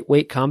 These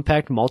lightweight,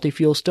 compact,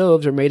 multi-fuel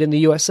stoves are made in the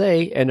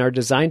USA and are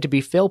designed to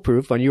be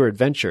fail-proof on your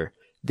adventure.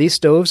 These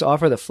stoves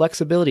offer the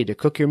flexibility to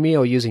cook your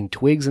meal using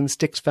twigs and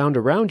sticks found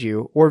around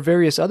you, or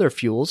various other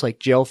fuels like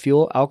gel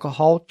fuel,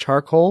 alcohol,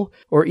 charcoal,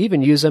 or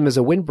even use them as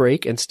a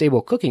windbreak and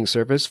stable cooking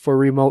surface for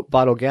remote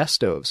bottle gas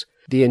stoves.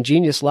 The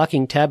ingenious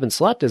locking tab and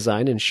slot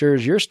design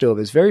ensures your stove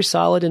is very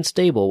solid and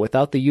stable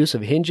without the use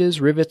of hinges,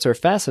 rivets, or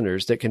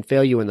fasteners that can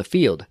fail you in the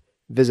field.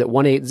 Visit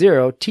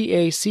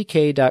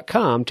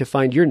 180tack.com to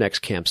find your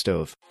next camp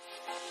stove.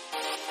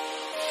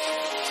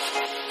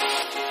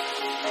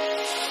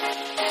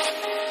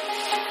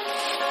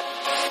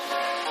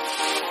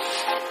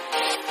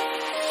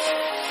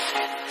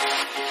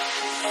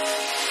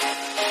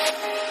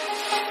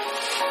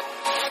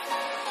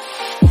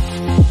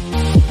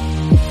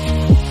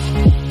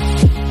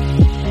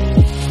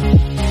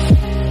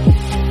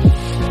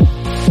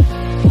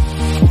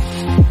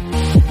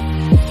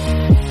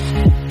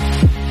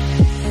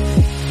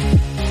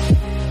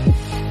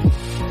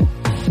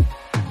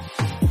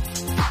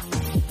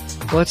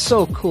 Well, it's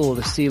so cool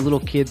to see little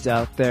kids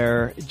out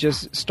there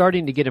just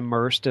starting to get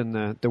immersed in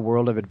the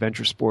world of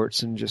adventure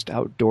sports and just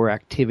outdoor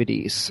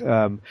activities.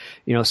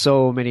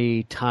 So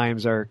many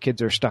times our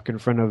kids are stuck in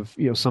front of,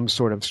 some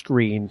sort of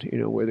screen,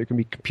 where there can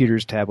be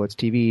computers, tablets,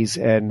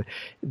 TVs, and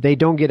they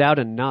don't get out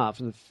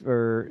enough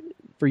for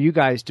you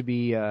guys to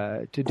be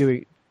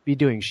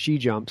doing ski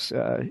jumps,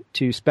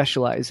 to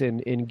specialize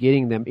in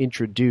getting them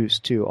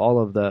introduced to all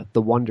of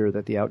the wonder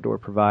that the outdoor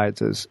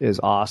provides is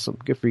awesome.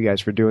 Good for you guys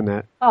for doing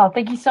that. Oh,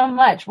 thank you so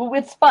much. Well,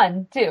 it's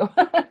fun too.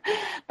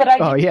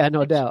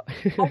 No doubt.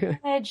 I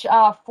manage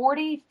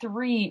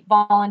 43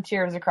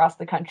 volunteers across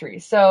the country.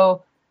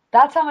 So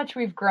that's how much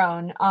we've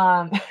grown.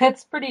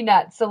 It's pretty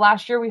nuts. So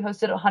last year we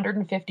hosted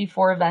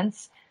 154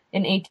 events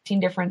in 18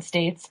 different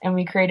states, and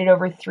we created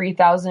over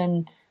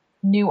 3,000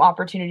 new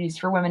opportunities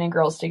for women and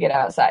girls to get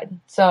outside.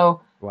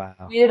 So wow.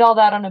 We did all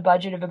that on a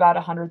budget of about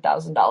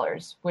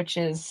 $100,000, which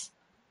is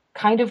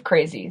kind of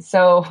crazy.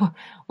 So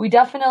we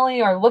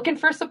definitely are looking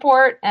for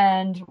support,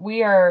 and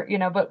we are,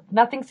 but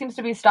nothing seems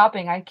to be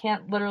stopping. I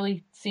can't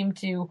literally seem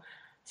to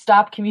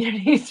stop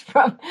communities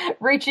from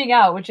reaching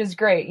out, which is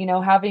great.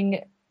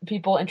 Having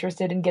people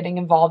interested in getting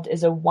involved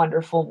is a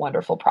wonderful,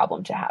 wonderful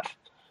problem to have.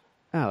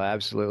 Oh,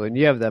 absolutely. And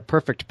you have the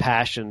perfect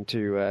passion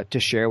to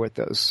share with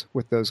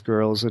those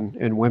girls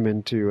and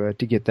women to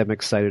get them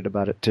excited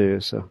about it too.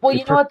 So, well,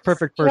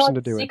 perfect person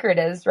to do it. The secret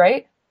is,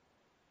 right?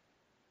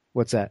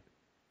 What's that?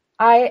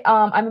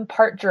 I'm in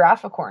part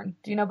girafficorn.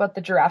 Do you know about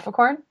the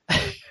girafficorn?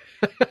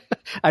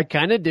 I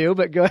kind of do,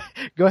 but go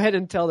ahead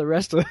and tell the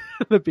rest of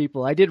the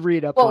people. I did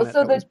read up on it.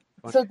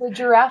 So the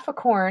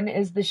girafficorn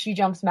is the Ski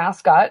Jumps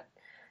mascot.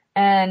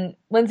 And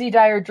Lindsay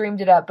Dyer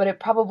dreamed it up, but it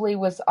probably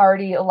was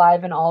already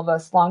alive in all of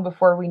us long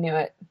before we knew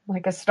it,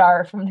 like a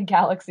star from the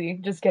galaxy.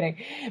 Just kidding.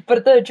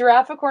 But the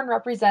girafficorn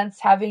represents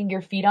having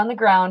your feet on the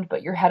ground,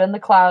 but your head in the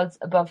clouds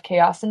above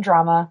chaos and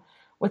drama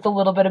with a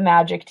little bit of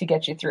magic to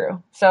get you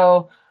through.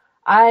 So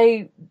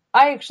I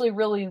actually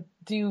really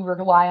do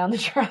rely on the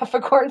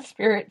girafficorn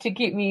spirit to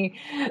keep me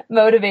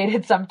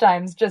motivated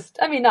sometimes.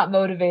 Not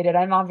motivated.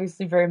 I'm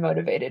obviously very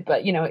motivated,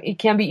 but it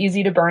can be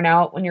easy to burn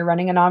out when you're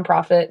running a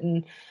nonprofit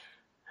and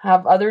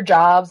have other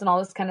jobs and all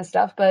this kind of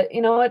stuff. But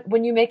you know what,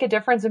 when you make a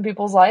difference in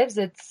people's lives,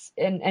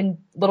 and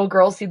little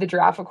girls see the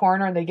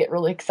girafficorn or they get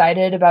really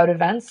excited about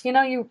events,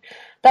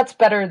 that's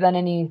better than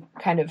any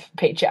kind of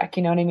paycheck.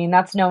 You know what I mean?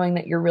 That's knowing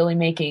that you're really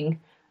making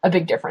a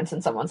big difference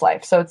in someone's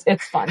life. So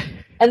it's fun.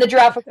 And the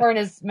girafficorn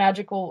is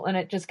magical, and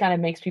it just kind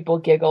of makes people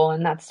giggle,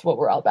 and that's what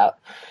we're all about.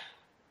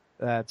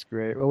 That's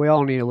great. Well, we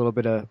all need a little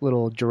bit of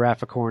little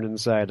girafficorn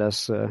inside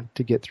us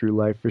to get through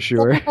life for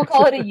sure. Some people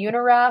call it a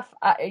uniraph.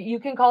 You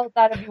can call it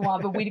that if you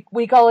want, but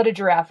we call it a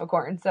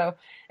girafficorn. So,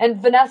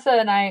 and Vanessa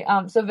and I,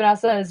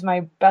 Vanessa is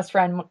my best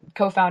friend,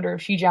 co-founder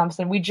of Ski Jumps,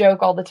 and we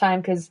joke all the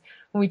time because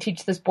when we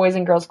teach this Boys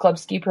and Girls Club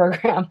ski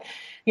program,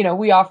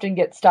 we often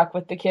get stuck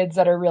with the kids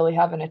that are really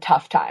having a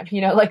tough time.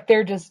 Like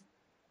they're just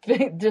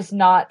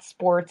not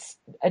sports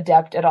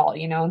adept at all,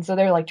 and so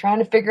they're like trying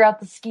to figure out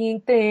the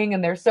skiing thing,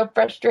 and they're so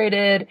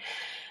frustrated,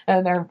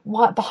 and they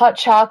want the hot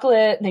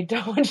chocolate, and they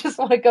don't just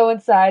want to go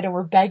inside, and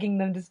we're begging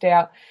them to stay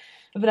out.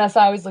 And Vanessa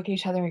and I always look at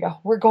each other and we go,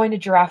 "We're going to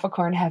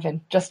girafficorn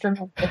heaven, just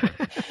remember."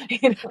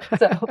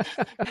 So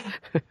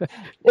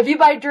if you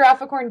buy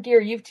girafficorn gear,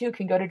 you too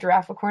can go to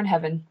girafficorn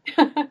heaven.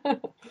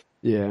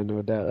 Yeah,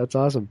 no doubt. That's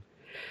awesome.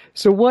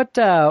 So what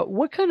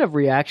kind of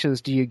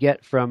reactions do you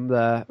get from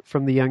the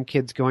young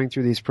kids going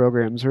through these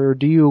programs, or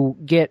do you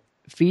get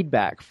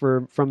feedback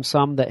from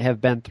some that have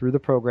been through the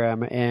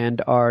program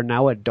and are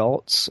now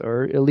adults,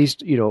 or at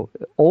least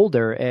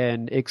older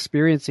and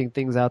experiencing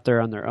things out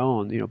there on their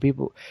own?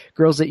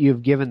 Girls that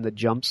you've given the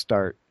jump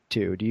start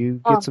to. Do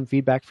you get some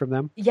feedback from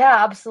them?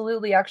 Yeah,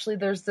 absolutely. Actually,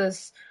 there's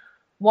this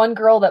one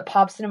girl that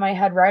pops into my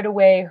head right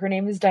away. Her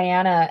name is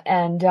Diana,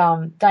 and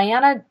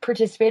Diana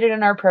participated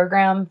in our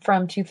program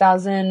from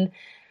 2010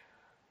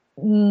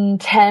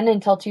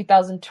 until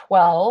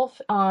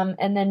 2012,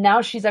 and then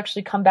now she's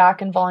actually come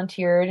back and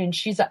volunteered, and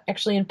she's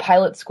actually in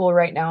pilot school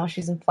right now.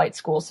 She's in flight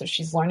school, so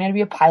she's learning how to be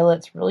a pilot.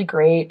 It's really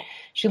great.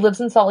 She lives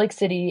in Salt Lake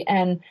City,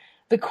 and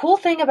the cool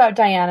thing about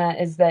Diana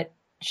is that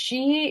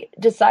she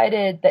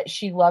decided that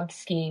she loved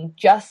skiing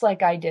just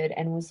like I did,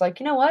 and was like,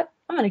 you know what,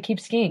 I'm going to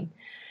keep skiing.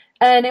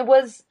 And it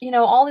was, a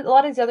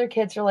lot of these other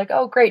kids are like,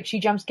 oh, great, Ski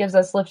Jumps gives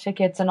us lift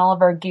tickets and all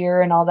of our gear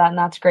and all that, and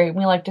that's great.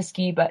 We like to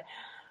ski. But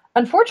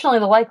unfortunately,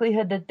 the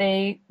likelihood that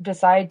they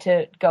decide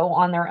to go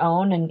on their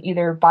own and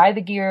either buy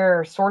the gear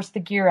or source the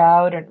gear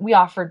out, and we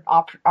offered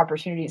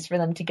opportunities for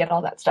them to get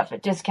all that stuff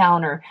at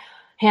discount or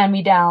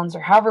hand-me-downs or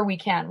however we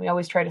can. We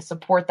always try to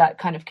support that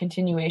kind of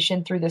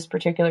continuation through this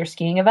particular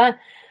skiing event.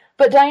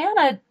 But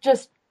Diana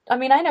I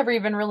never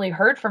even really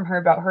heard from her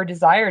about her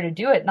desire to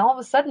do it. And all of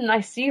a sudden, I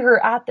see her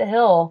at the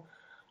hill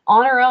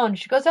on her own.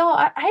 She goes, "Oh,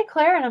 hi,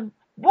 Claire." And I'm,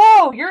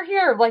 "Whoa, you're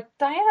here. Like,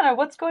 Diana,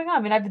 what's going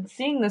on?" I've been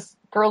seeing this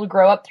girl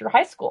grow up through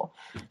high school.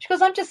 She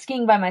goes, "I'm just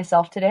skiing by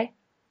myself today."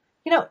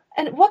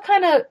 And what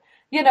kind of,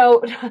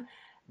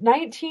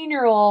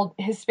 19-year-old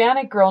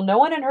Hispanic girl, no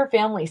one in her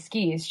family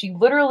skis. She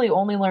literally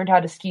only learned how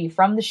to ski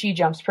from the Ski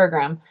Jumps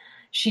program.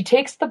 She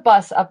takes the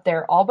bus up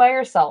there all by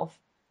herself,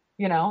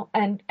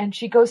 and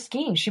she goes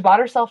skiing. She bought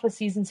herself a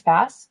season's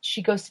pass.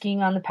 She goes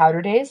skiing on the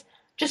powder days,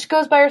 just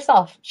goes by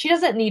herself. She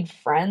doesn't need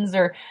friends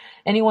or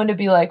anyone to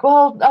be like,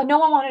 well, no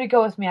one wanted to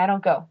go with me, I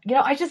don't go.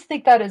 I just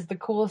think that is the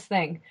coolest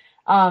thing,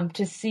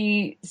 to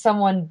see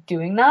someone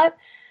doing that.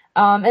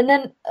 And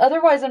then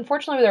otherwise,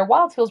 unfortunately, with our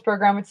Wild Skills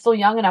program, it's still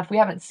young enough. We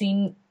haven't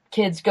seen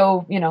kids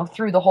go,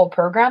 through the whole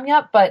program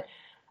yet. But,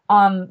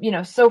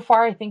 so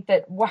far, I think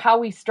that how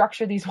we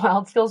structure these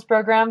Wild Skills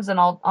programs, and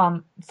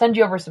I'll send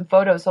you over some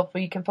photos,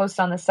 hopefully you can post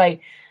on the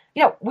site.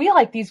 We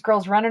like these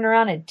girls running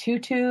around in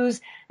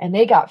tutus, and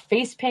they got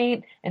face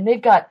paint, and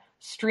they've got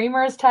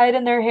streamers tied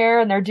in their hair,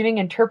 and they're doing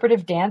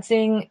interpretive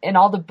dancing and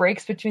all the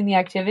breaks between the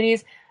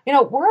activities.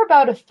 We're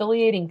about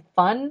affiliating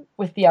fun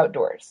with the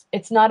outdoors.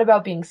 It's not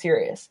about being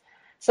serious.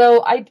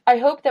 So I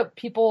hope that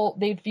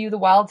they view the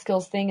Wild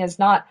Skills thing as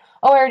not,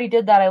 oh, I already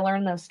did that, I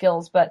learned those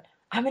skills, but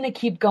I'm going to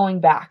keep going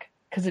back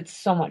because it's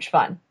so much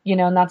fun,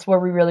 and that's where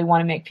we really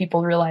want to make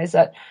people realize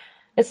that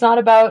it's not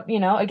about,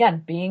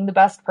 again, being the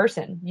best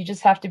person. You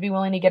just have to be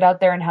willing to get out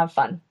there and have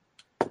fun.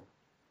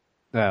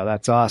 Oh,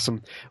 that's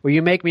awesome. Well,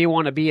 you make me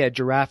want to be a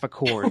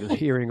Girafficorn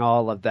hearing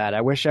all of that.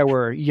 I wish I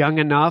were young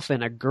enough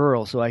and a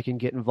girl so I can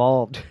get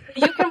involved.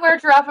 You can wear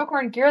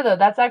Girafficorn gear, though.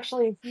 That's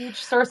actually a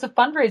huge source of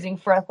fundraising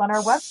for us on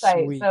our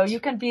website. Sweet. So you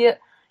can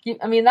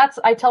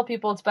I tell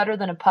people it's better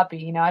than a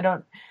puppy. I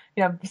don't,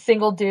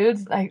 single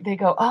dudes, they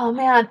go, oh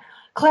man,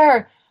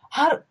 Claire,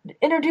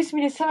 introduce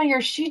me to some of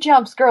your She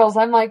Jumps girls.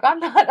 I'm like, I'm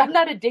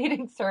not a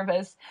dating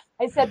service.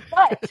 I said,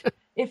 but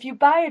if you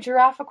buy a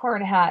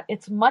Girafficorn hat,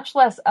 it's much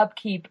less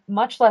upkeep,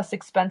 much less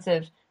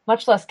expensive,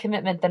 much less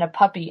commitment than a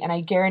puppy, and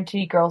I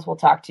guarantee girls will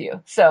talk to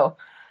you. So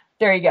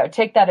there you go.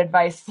 Take that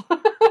advice.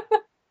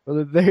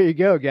 Well, there you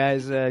go,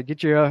 guys.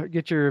 Get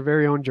your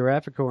very own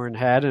Girafficorn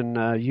hat,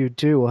 and you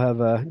too will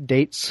have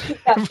dates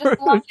for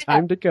the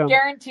time to come.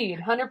 Guaranteed,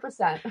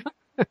 100%.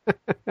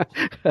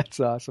 That's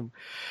awesome.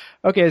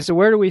 Okay, so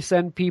where do we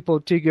send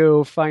people to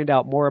go find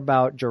out more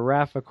about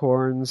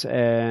Girafficorns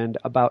and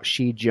about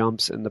She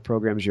Jumps and the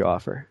programs you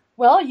offer?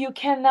 Well, you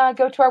can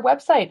go to our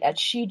website at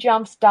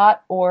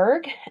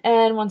shejumps.org,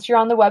 and once you're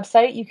on the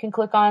website, you can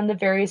click on the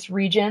various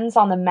regions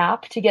on the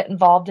map to get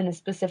involved in a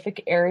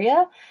specific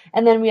area,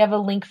 and then we have a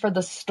link for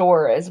the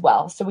store as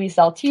well. So we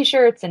sell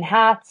t-shirts and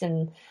hats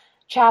and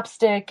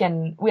chapstick,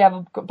 and we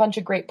have a bunch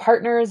of great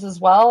partners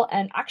as well.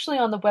 And actually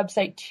on the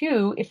website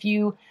too, if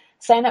you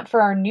sign up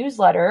for our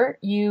newsletter,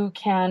 you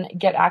can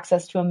get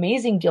access to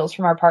amazing deals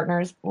from our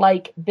partners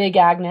like Big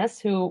Agnes,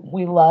 who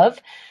we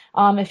love.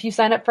 If you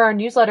sign up for our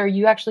newsletter,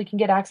 you actually can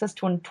get access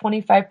to a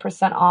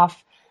 25%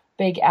 off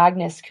Big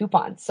Agnes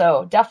coupon.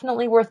 So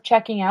definitely worth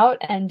checking out.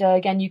 And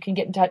again, you can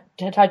get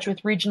in touch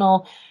with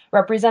regional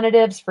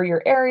representatives for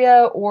your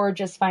area or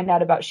just find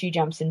out about She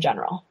Jumps in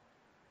general.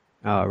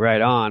 Oh, right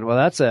on. Well,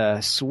 that's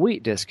a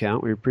sweet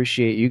discount. We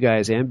appreciate you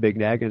guys and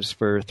Big Agnes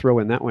for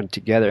throwing that one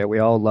together. We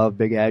all love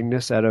Big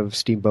Agnes out of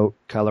Steamboat,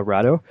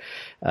 Colorado.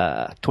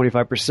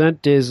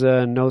 25% is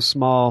no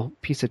small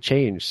piece of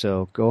change.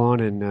 So go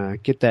on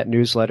and get that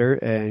newsletter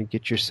and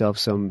get yourself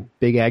some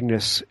Big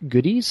Agnes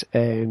goodies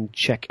and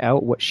check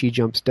out what She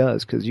Jumps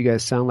does, because you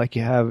guys sound like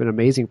you have an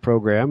amazing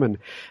program, and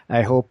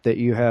I hope that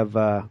you have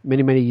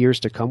many, many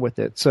years to come with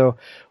it. So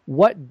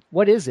what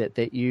is it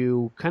that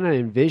you kind of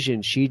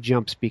envision She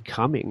Jumps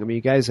becoming? I mean,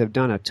 you guys have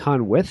done a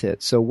ton with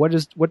it. So what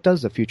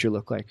does the future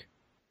look like?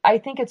 I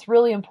think it's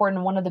really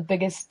important. One of the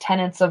biggest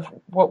tenets of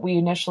what we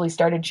initially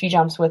started She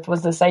Jumps with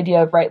was this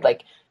idea of,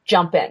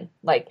 jump in.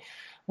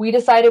 We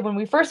decided when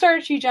we first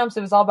started She Jumps,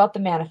 it was all about the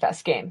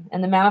manifest game.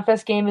 And the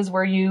manifest game is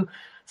where you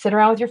sit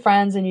around with your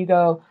friends and you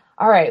go,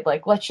 all right,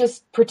 let's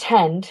just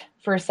pretend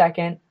for a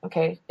second.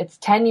 Okay, it's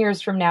 10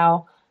 years from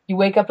now. You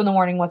wake up in the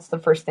morning, what's the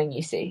first thing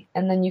you see?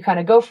 And then you kind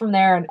of go from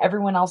there, and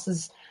everyone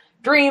else's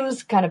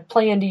dreams kind of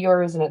play into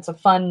yours, and it's a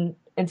fun,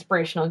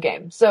 inspirational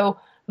game. So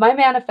my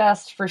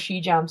manifest for She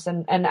Jumps,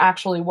 and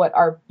actually what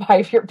our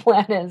 5-year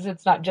plan is,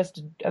 it's not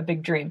just a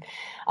big dream.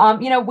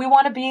 We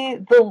want to be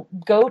the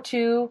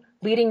go-to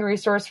leading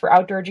resource for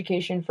outdoor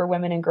education for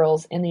women and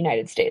girls in the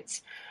United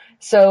States.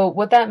 So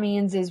what that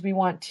means is we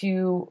want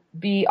to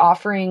be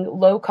offering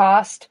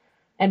low-cost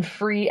and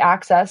free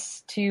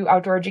access to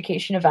outdoor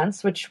education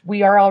events, which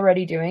we are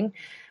already doing.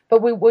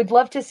 But we would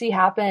love to see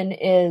happen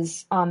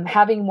is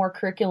having more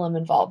curriculum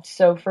involved.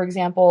 So, for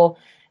example,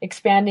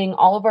 expanding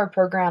all of our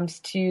programs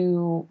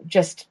to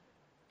just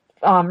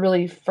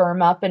really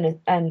firm up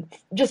and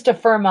just to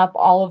firm up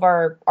all of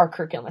our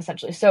curriculum,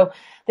 essentially. So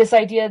this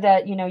idea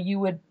that, you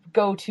would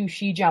go to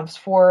She Jumps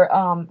for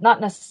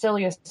not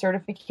necessarily a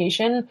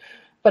certification,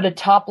 but a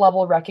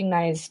top-level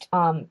recognized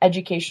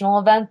educational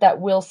event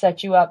that will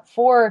set you up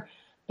for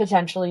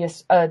potentially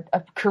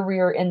a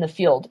career in the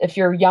field. If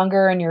you're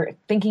younger and you're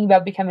thinking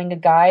about becoming a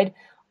guide,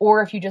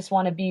 or if you just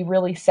want to be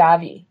really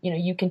savvy,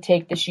 you can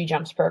take the She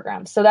Jumps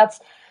program. So that's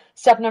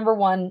step number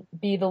one,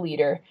 be the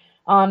leader.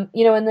 And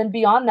then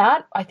beyond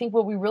that, I think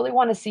what we really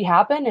want to see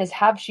happen is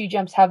have She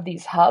Jumps have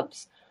these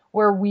hubs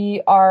where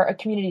we are a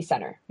community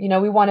center. We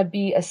want to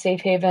be a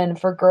safe haven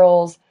for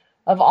girls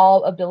of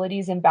all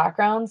abilities and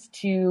backgrounds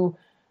to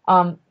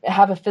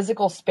have a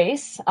physical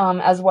space,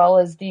 as well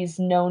as these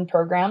known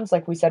programs,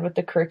 like we said, with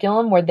the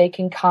curriculum, where they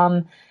can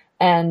come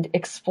and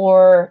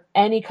explore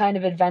any kind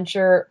of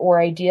adventure or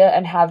idea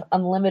and have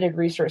unlimited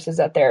resources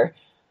at their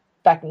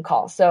beck and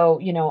call. So,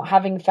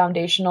 having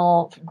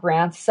foundational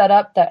grants set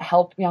up that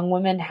help young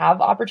women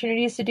have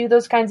opportunities to do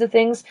those kinds of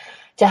things,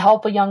 to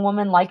help a young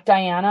woman like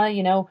Diana,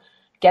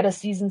 get a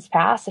season's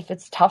pass if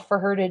it's tough for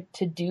her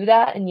to do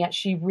that, and yet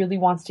she really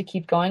wants to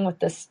keep going with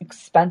this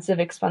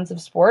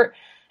expensive sport.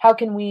 How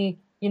can we,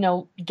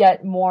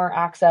 get more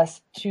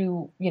access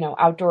to,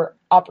 outdoor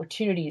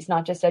opportunities,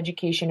 not just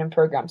education and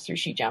programs through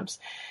She Jumps?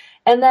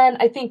 And then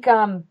I think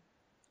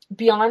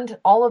beyond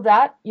all of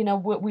that,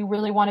 what we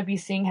really want to be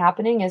seeing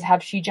happening is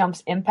have She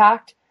Jumps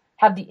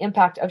have the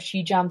impact of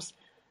She Jumps.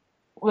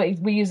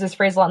 We use this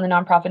phrase a lot in the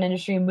nonprofit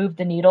industry, move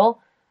the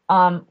needle.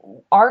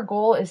 Our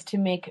goal is to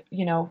make,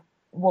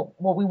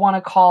 what we want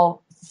to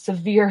call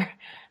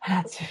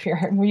not severe.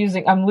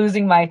 I'm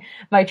losing my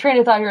train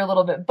of thought here a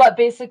little bit, but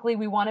basically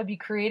we want to be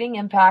creating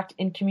impact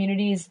in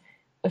communities,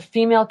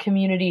 female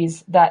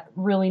communities that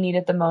really need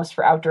it the most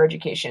for outdoor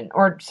education,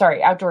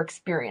 outdoor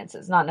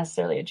experiences, not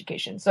necessarily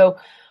education. So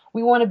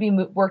we want to be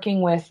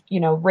working with,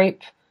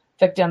 rape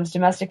victims,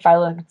 domestic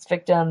violence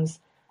victims,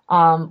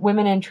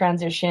 women in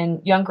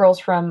transition, young girls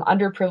from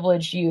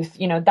underprivileged youth.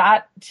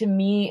 That to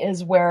me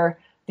is where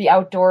the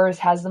outdoors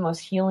has the most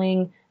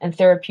healing and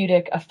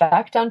therapeutic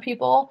effect on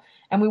people.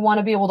 And we want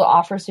to be able to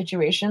offer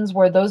situations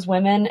where those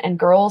women and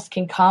girls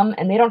can come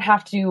and they don't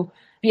have to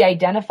be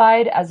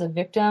identified as a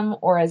victim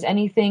or as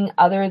anything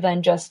other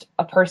than just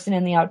a person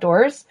in the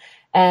outdoors,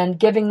 and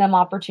giving them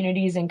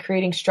opportunities and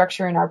creating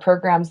structure in our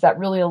programs that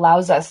really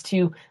allows us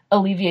to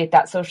alleviate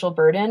that social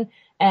burden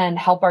and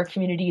help our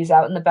communities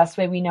out in the best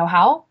way we know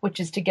how, which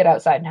is to get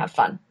outside and have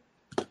fun.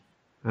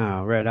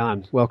 Oh, right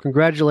on. Well,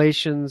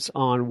 congratulations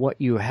on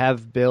what you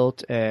have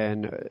built,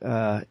 and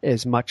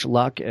as much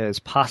luck as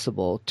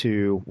possible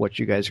to what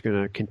you guys are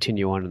going to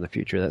continue on in the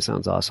future. That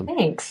sounds awesome.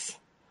 Thanks.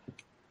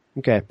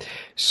 Okay.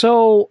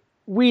 So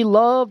we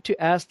love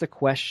to ask the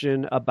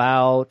question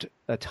about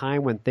a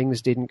time when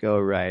things didn't go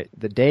right,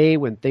 the day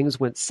when things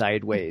went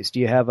sideways.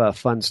 Do you have a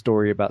fun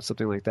story about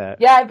something like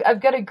that? Yeah,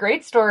 I've got a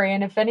great story.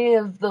 And if any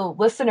of the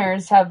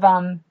listeners have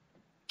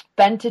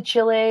been to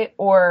Chile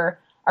or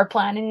are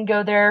planning to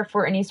go there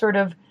for any sort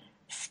of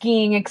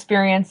skiing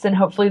experience, then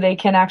hopefully they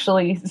can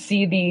actually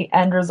see the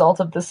end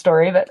result of the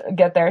story, but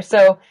get there.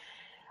 So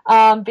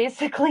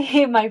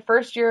basically, my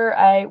first year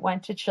I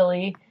went to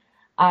Chile,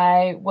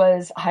 I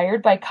was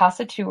hired by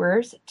Casa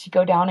Tours to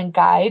go down and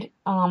guide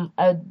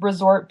a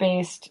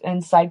resort-based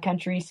and side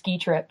country ski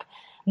trip.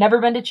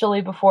 Never been to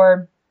Chile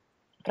before,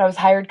 but I was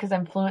hired because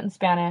I'm fluent in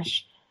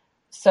Spanish.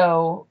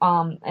 So,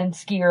 and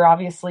skier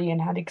obviously,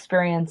 and had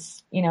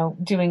experience,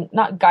 doing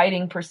not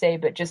guiding per se,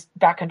 but just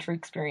backcountry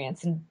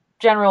experience and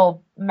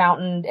general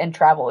mountain and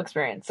travel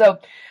experience. So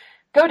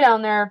go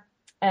down there,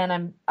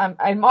 and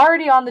I'm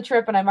already on the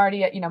trip, and I'm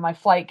already at, my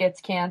flight gets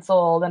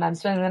canceled, and I'm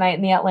spending the night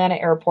in the Atlanta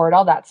airport,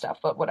 all that stuff,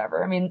 but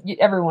whatever. I mean,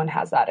 everyone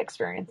has that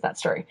experience, that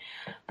story.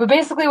 But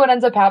basically what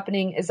ends up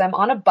happening is I'm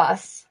on a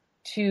bus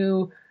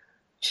to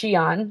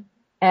Chillán,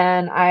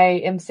 and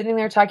I am sitting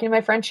there talking to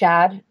my friend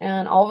Chad,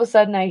 and all of a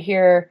sudden I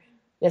hear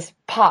this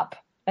pop,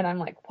 and I'm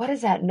like, what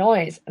is that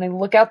noise? And I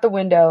look out the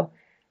window,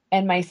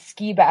 and my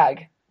ski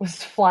bag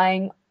was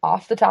flying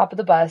off the top of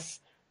the bus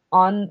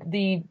on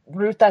the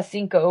Ruta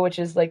 5, which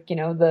is like,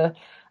 the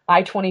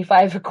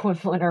I-25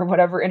 equivalent or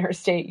whatever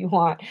interstate you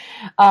want.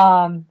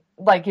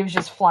 Like it was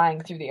just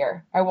flying through the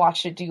air. I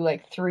watched it do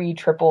like 3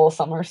 triple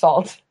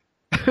somersaults.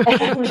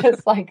 And I'm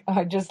just like,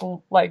 I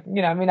don't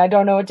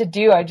know what to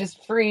do. I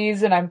just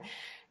freeze, and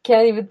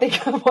can't even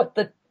think of what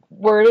the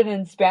word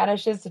in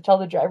Spanish is to tell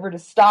the driver to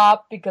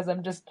stop, because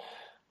I'm just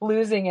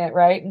losing it,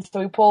 right? And so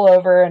we pull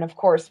over, and of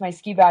course my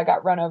ski bag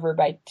got run over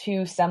by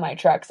 2 semi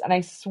trucks, and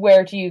I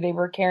swear to you, they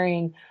were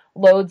carrying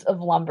loads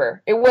of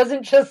lumber. It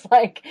wasn't just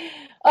like,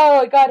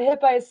 oh, it got hit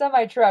by a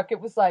semi truck. It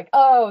was like,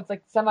 oh, it's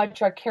like semi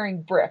truck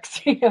carrying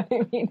bricks. You know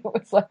what I mean? It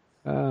was like,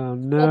 oh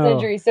no,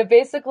 injury. So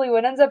basically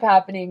what ends up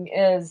happening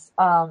is,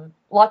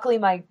 luckily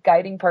my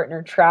guiding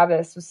partner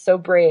Travis was so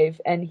brave,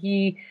 and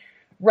he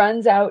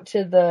runs out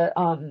to the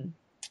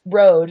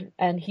road,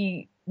 and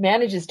he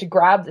manages to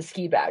grab the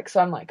ski bag. So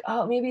I'm like,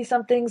 oh, maybe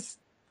something's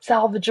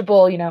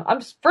salvageable.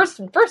 I'm first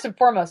and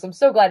foremost, I'm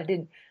so glad it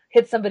didn't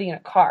hit somebody in a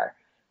car,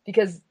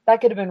 because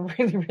that could have been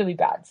really, really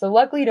bad. So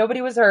luckily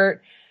nobody was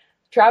hurt.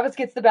 Travis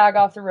gets the bag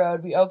off the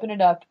road. We open it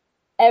up.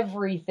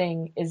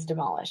 Everything is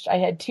demolished. I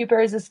had 2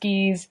 pairs of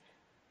skis,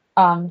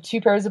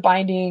 2 pairs of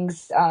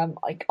bindings,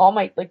 like all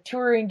my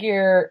touring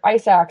gear,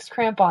 ice axe,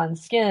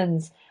 crampons,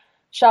 skins,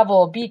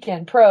 shovel,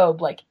 beacon,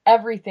 probe, like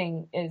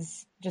everything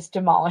is just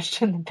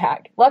demolished in the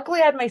bag. Luckily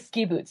I had my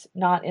ski boots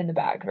not in the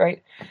bag,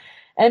 right?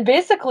 And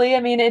basically,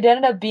 it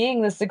ended up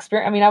being this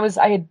experience.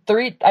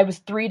 I was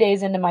 3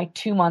 days into my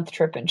 2-month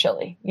trip in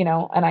Chile,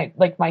 and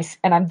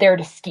I'm there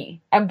to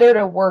ski. I'm there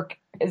to work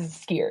as a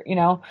skier,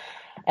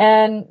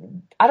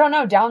 And I don't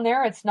know, down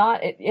there, it's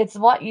a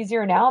lot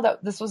easier now.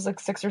 That this was like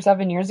 6 or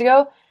 7 years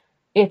ago.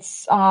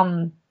 It's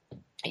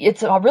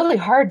really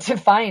hard to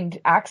find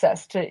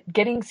access to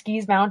getting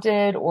skis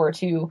mounted or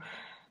to,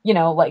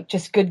 like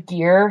just good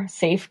gear,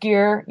 safe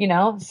gear,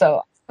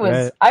 so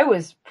Right. I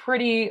was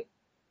pretty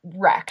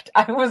wrecked.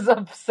 I was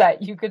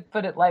upset, you could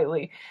put it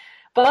lightly.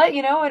 But,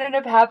 what ended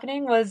up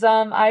happening was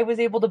I was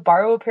able to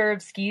borrow a pair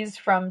of skis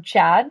from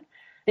Chad.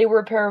 They were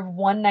a pair of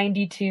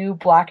 192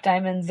 Black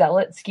Diamond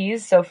Zealot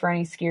skis. So for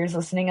any skiers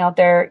listening out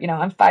there,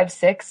 I'm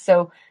 5'6",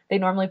 so they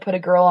normally put a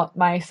girl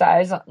my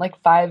size on like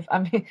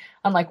on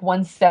like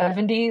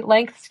 170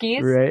 length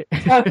skis. Right.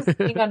 So I was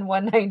skiing on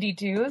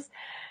 192s.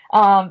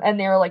 And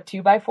they were like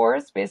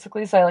 2x4s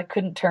basically, so I like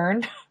couldn't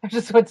turn. I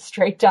just went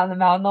straight down the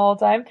mountain the whole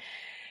time.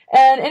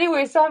 And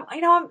anyway, so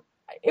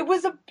it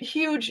was a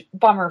huge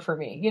bummer for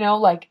me,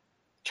 like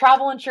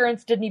travel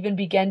insurance didn't even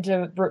begin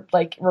to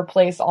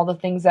replace all the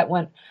things that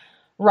went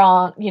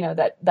wrong,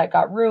 that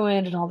got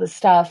ruined and all this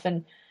stuff.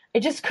 And I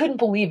just couldn't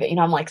believe it.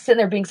 I'm like sitting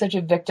there being such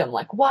a victim,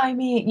 like, why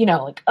me?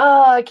 Like,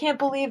 oh, I can't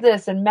believe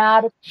this, and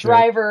mad at the Sure.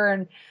 driver.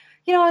 And,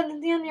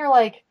 and then you're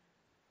like,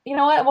 you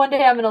know what? One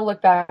day I'm going to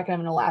look back and I'm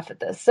going to laugh at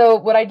this. So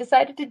what I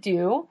decided to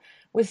do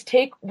was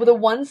take the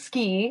one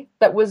ski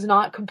that was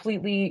not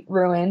completely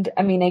ruined.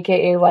 I mean,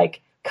 AKA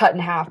like cut in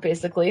half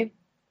basically.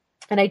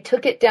 And I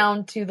took it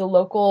down to the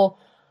local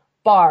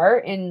bar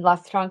in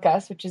Las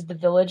Trancas, which is the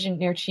village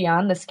near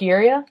Chillán, the ski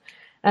area.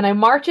 And I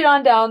march it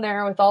on down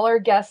there with all our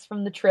guests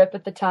from the trip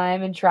at the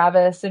time and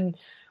Travis, and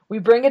we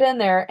bring it in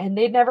there, and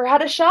they'd never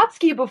had a shot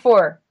ski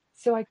before.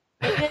 So I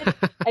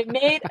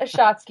made a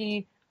shot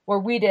ski where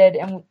we did,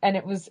 and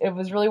it was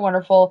really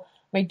wonderful.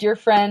 My dear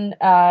friend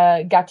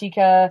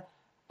Gatika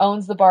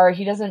owns the bar.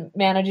 He doesn't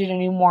manage it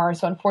anymore,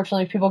 so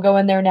unfortunately, if people go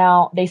in there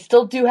now, they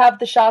still do have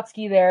the shot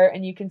ski there,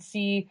 and you can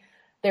see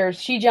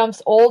there's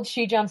old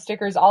Ski Jump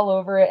stickers all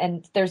over it,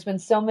 and there's been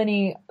so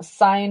many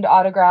signed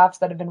autographs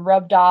that have been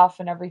rubbed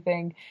off and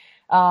everything.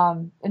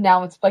 And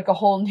now it's like a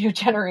whole new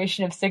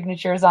generation of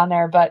signatures on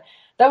there. But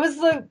that was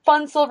the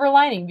fun silver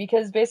lining,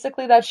 because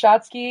basically that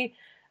shot ski,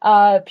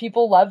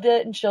 people loved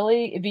it in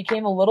Chile. It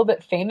became a little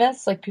bit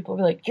famous. Like people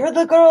were like, "You're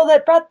the girl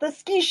that brought the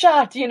ski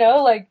shot,"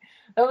 like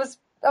that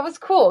was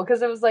cool,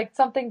 because it was like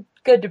something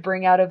good to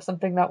bring out of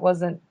something that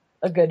wasn't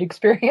a good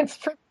experience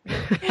for me.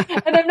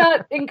 And I'm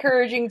not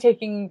encouraging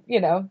taking,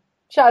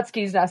 shot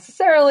skis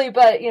necessarily,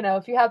 but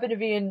if you happen to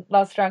be in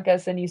Las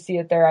Trancas and you see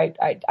it there,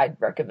 I'd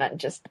recommend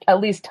just at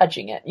least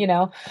touching it,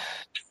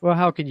 Well,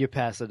 how can you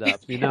pass it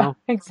up? Yeah,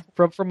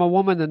 exactly. From a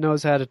woman that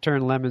knows how to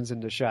turn lemons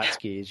into shot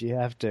skis, you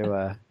have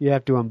to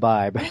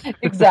imbibe.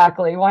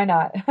 Exactly. Why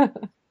not?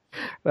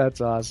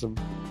 That's awesome.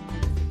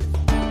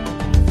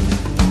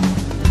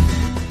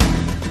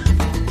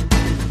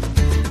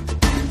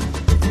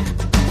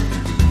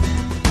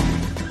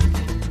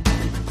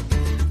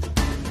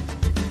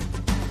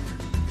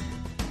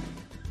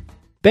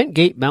 Bent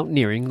Gate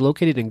Mountaineering,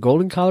 located in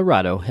Golden,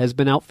 Colorado, has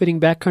been outfitting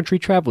backcountry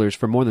travelers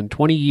for more than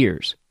 20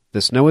 years.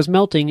 The snow is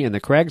melting and the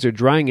crags are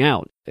drying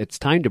out. It's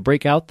time to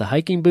break out the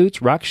hiking boots,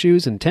 rock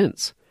shoes, and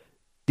tents.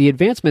 The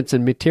advancements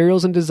in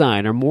materials and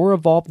design are more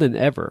evolved than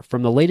ever,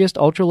 from the latest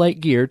ultralight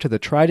gear to the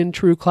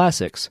tried-and-true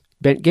classics.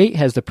 Bent Gate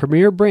has the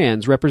premier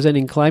brands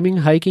representing climbing,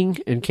 hiking,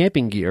 and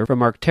camping gear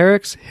from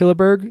Arc'teryx,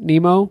 Hilleberg,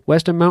 Nemo,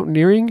 Weston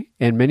Mountaineering,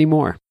 and many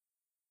more.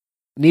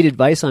 Need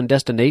advice on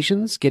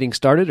destinations, getting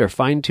started, or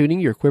fine-tuning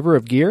your quiver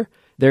of gear?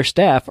 Their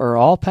staff are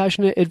all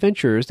passionate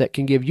adventurers that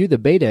can give you the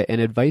beta and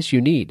advice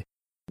you need.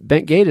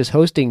 Bent Gate is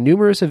hosting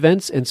numerous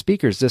events and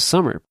speakers this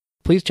summer.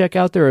 Please check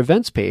out their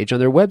events page on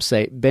their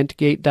website,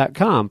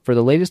 bentgate.com, for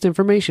the latest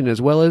information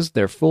as well as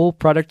their full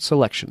product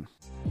selection.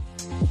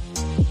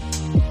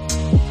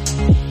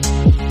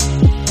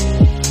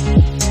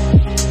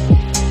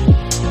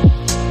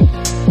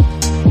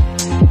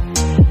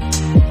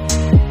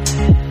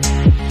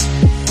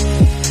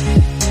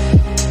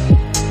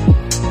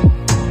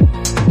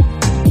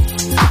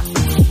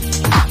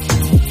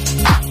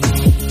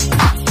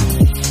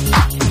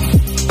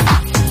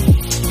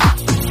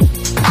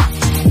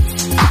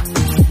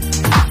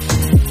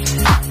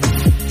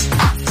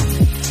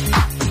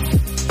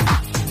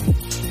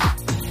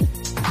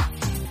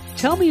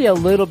 Tell me a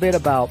little bit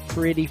about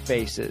Pretty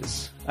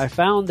Faces. I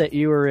found that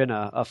you were in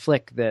a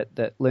flick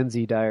that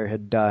Lindsay Dyer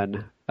had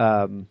done,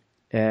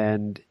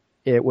 and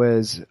it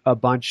was a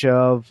bunch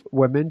of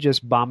women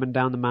just bombing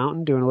down the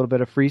mountain, doing a little bit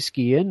of free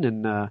skiing,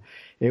 and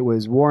it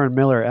was Warren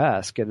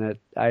Miller-esque. And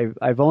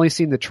I've only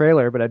seen the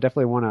trailer, but I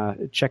definitely want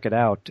to check it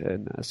out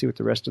and see what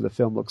the rest of the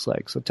film looks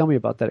like. So tell me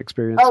about that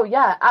experience. Oh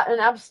yeah, and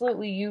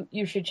absolutely,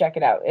 you should check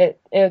it out.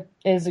 It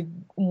is a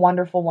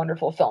wonderful,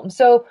 wonderful film.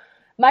 So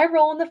my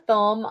role in the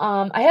film,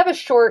 I have a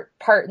short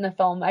part in the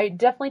film. I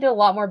definitely did a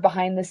lot more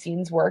behind the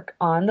scenes work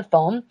on the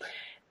film.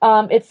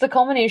 It's the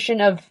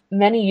culmination of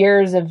many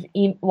years of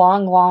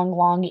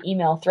long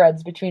email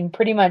threads between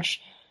pretty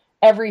much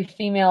every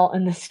female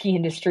in the ski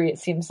industry, it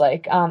seems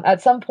like.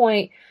 At some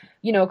point,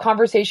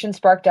 conversation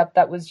sparked up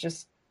that was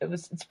just,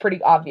 it's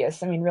pretty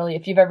obvious. I mean, really,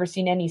 if you've ever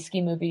seen any ski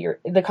movie,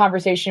 the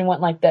conversation went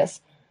like this: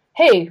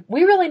 hey,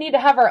 we really need to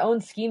have our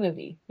own ski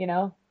movie, you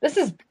know? This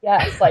is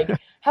BS. Like,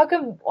 how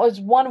come there's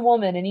one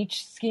woman in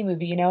each ski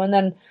movie, you know? And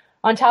then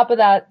on top of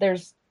that,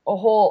 there's a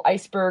whole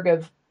iceberg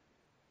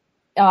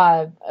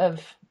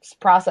of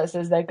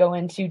processes that go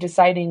into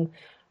deciding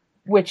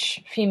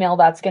which female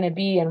that's going to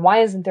be and why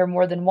isn't there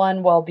more than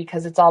one? Well,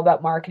 because it's all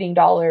about marketing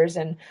dollars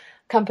and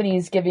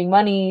companies giving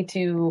money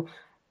to,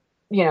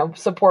 you know,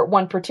 support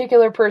one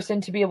particular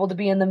person to be able to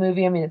be in the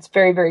movie. I mean, it's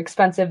very, very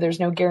expensive. There's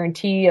no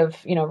guarantee of,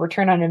 you know,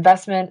 return on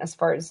investment as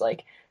far as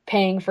like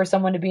paying for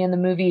someone to be in the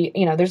movie.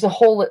 You know, there's a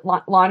whole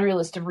laundry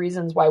list of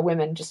reasons why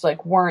women just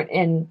like weren't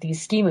in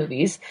these ski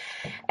movies.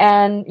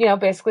 And, you know,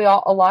 basically a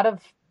lot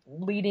of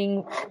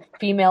leading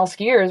female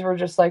skiers were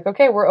just like,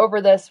 okay, we're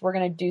over this. We're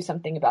going to do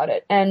something about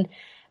it. And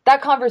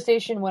that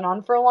conversation went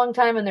on for a long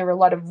time, and there were a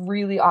lot of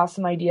really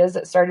awesome ideas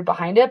that started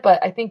behind it.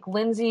 But I think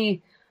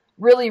Lindsay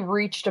really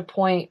reached a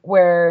point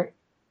where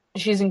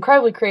she's an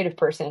incredibly creative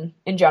person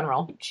in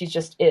general. She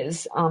just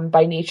is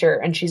by nature,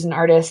 and she's an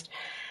artist.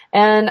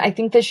 And I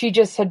think that she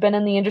just had been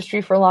in the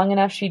industry for long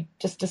enough. She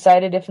just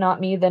decided, if not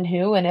me, then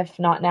who? And if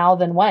not now,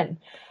 then when?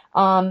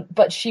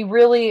 But she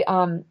really,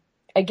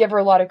 I give her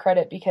a lot of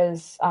credit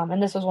because,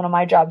 and this was one of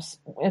my jobs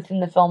within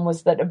the film,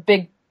 was that a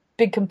big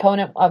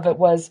component of it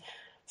was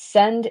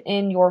send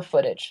in your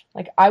footage.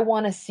 Like, I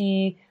want to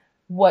see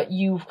what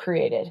you've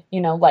created,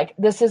 you know, like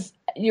this is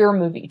your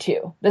movie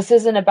too. This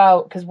isn't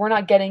about, because we're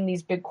not getting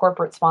these big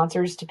corporate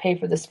sponsors to pay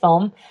for this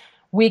film.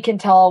 We can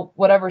tell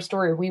whatever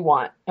story we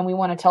want, and we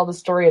want to tell the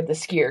story of the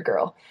skier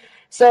girl.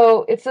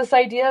 So it's this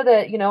idea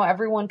that, you know,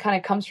 everyone kind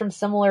of comes from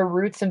similar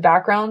roots and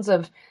backgrounds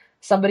of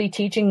somebody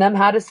teaching them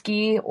how to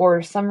ski,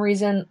 or some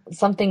reason,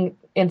 something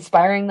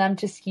inspiring them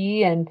to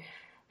ski, and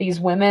these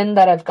women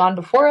that have gone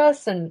before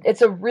us. And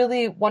it's a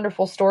really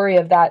wonderful story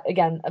of that,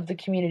 again, of the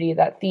community,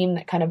 that theme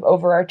that kind of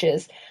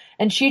overarches.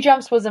 And She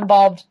Jumps was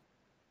involved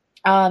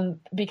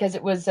because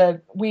it was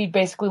we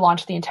basically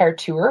launched the entire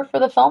tour for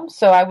the film.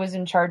 So I was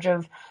in charge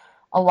of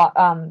a lot,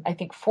 I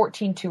think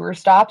 14 tour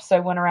stops. So I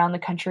went around the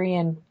country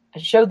and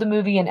showed the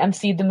movie and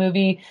emceed the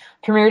movie,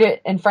 premiered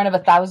it in front of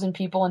 1,000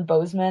 people in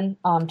Bozeman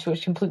to a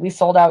completely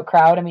sold out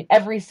crowd. I mean,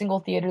 every single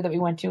theater that we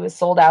went to was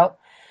sold out.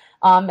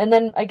 And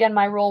then again,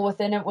 my role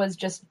within it was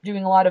just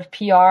doing a lot of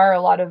PR,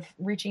 a lot of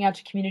reaching out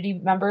to community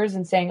members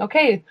and saying,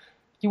 okay,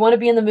 you want to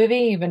be in the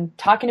movie? You've been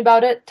talking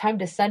about it. Time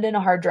to send in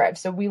a hard drive.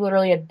 So we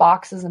literally had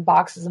boxes and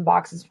boxes and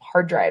boxes of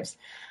hard drives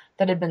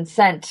that had been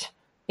sent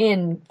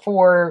in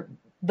for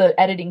the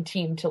editing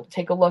team to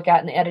take a look at.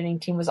 And the editing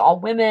team was all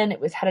women.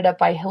 It was headed up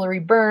by Hillary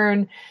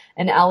Byrne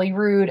and Ali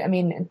Rude. I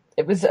mean,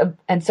 it was,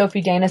 and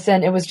Sophie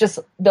Danison. It was just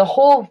the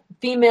whole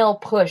female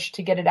push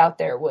to get it out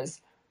there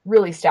was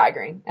really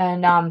staggering.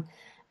 And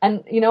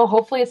you know,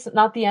 hopefully it's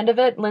not the end of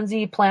it.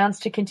 Lindsay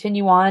plans to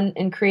continue on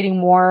in creating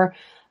more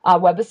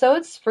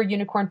webisodes for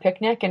Unicorn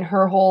Picnic, and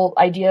her whole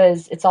idea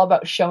is it's all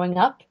about showing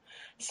up.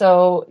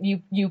 So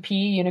UP,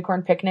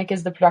 Unicorn Picnic,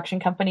 is the production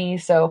company.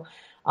 So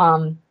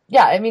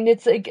yeah, I mean,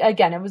 it's,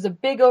 again, it was a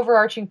big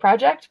overarching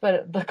project,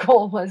 but the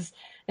goal was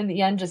in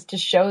the end just to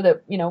show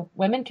that, you know,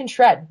 women can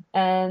shred,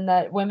 and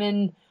that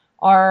women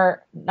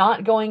are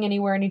not going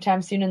anywhere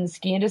anytime soon in the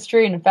ski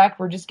industry. And in fact,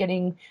 we're just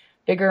getting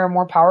bigger and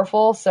more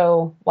powerful.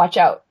 So watch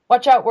out.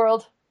 Watch out,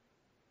 world.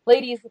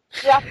 Ladies,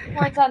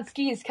 unicorns on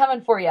skis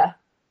coming for you.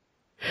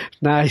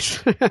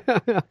 Nice.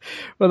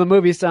 Well, the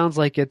movie sounds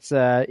like it's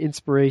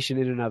inspiration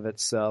in and of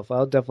itself.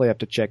 I'll definitely have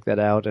to check that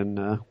out,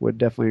 and would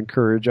definitely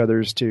encourage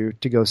others to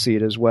go see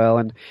it as well.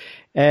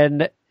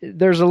 And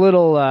there's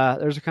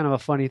there's a kind of a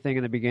funny thing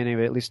in the beginning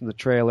of it, at least in the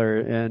trailer,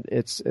 and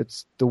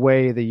it's the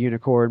way the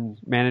unicorn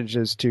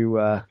manages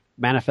to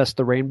manifest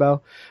the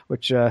rainbow,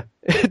 which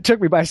it took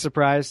me by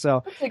surprise.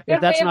 So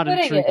if that's not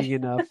intriguing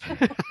enough,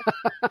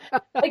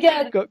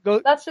 again,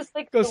 that's just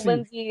like the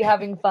Lindsay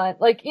having fun.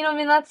 Like, you know, I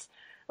mean, that's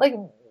like,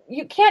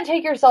 you can't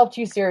take yourself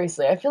too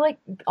seriously. I feel like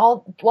a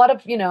lot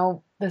of, you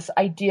know, this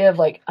idea of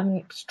like, I'm an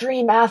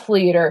extreme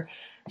athlete, or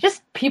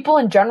just people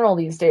in general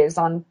these days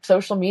on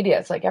social media.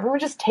 It's like everyone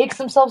just takes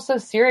themselves so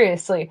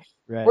seriously.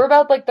 Right. We're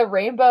about like the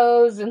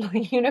rainbows and the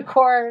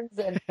unicorns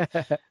and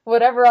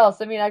whatever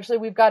else. I mean, actually,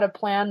 we've got a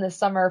plan this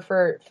summer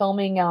for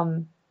filming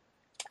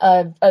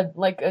a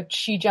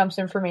She Jumps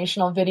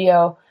informational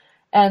video.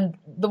 And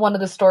one of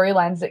the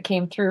storylines that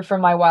came through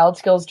from my Wild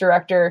Skills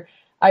director,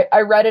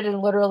 I read it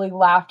and literally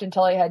laughed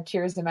until I had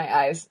tears in my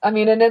eyes. I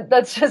mean, and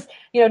that's just,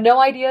 you know,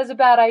 no idea is a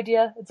bad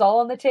idea. It's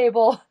all on the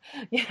table,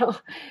 you know.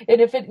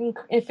 And if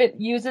it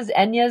uses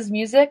Enya's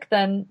music,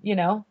 then, you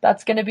know,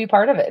 that's going to be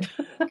part of it.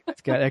 It's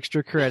got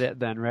extra credit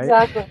then, right?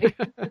 Exactly.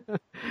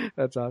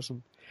 That's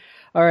awesome.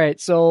 All right.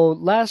 So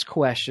last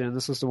question.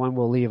 This is the one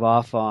we'll leave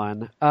off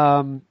on.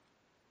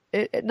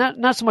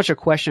 Not so much a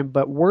question,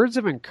 but words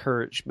of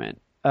encouragement.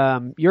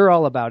 You're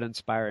all about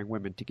inspiring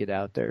women to get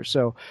out there.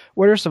 So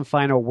what are some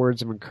final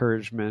words of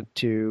encouragement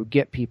to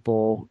get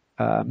people,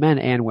 men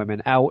and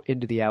women, out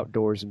into the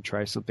outdoors and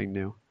try something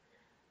new?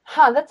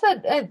 That's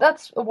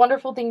a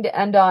wonderful thing to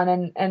end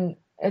on. And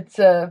it's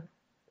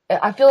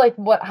I feel like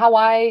how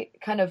I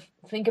kind of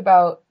think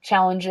about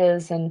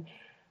challenges and,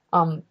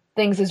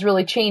 things has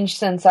really changed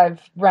since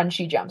I've run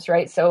She Jumps,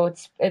 right? So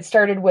it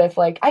started with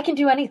like, I can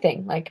do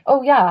anything. Like,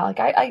 oh yeah, like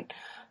I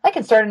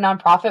can start a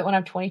nonprofit when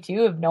I'm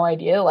 22, have no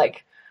idea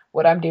like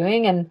what I'm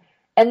doing. And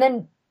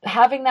then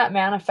having that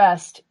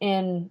manifest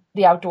in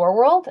the outdoor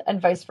world and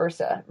vice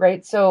versa,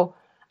 right? So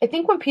I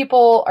think when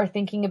people are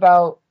thinking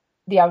about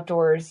the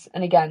outdoors,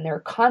 and again, they're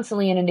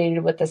constantly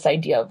inundated with this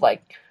idea of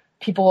like,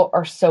 people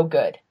are so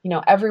good.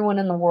 Everyone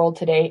in the world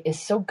today is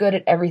so good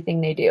at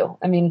everything they do.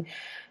 I mean,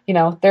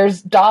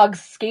 there's dogs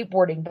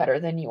skateboarding better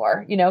than you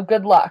are,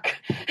 good luck.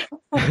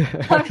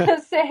 I'm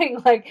just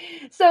saying, like,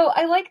 so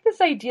I like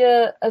this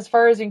idea as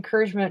far as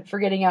encouragement for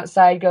getting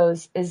outside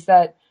goes, is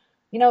that,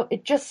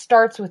 it just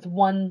starts with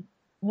one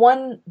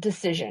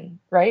decision,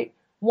 right?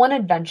 One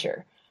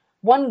adventure,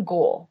 one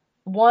goal,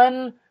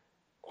 one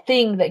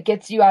thing that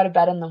gets you out of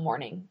bed in the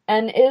morning.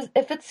 And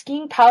if it's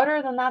skiing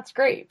powder, then that's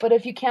great. But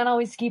if you can't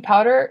always ski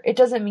powder, it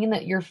doesn't mean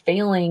that you're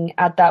failing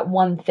at that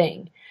one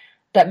thing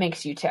that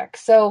makes you tick.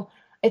 So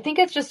I think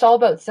it's just all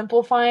about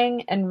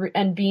simplifying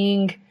and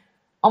being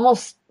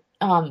almost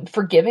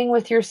forgiving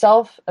with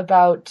yourself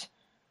about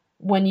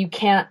when you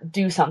can't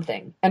do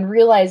something, and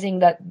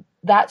realizing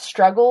that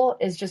struggle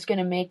is just going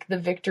to make the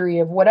victory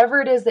of whatever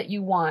it is that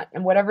you want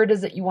and whatever it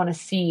is that you want to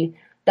see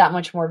that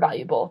much more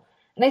valuable.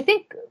 And I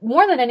think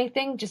more than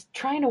anything, just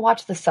trying to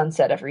watch the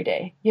sunset every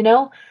day,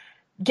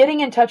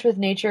 getting in touch with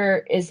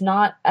nature is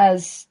not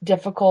as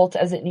difficult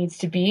as it needs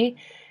to be.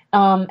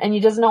 And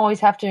it doesn't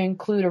always have to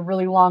include a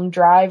really long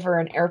drive or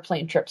an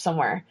airplane trip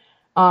somewhere.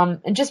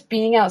 And just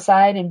being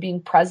outside and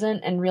being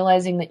present and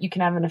realizing that you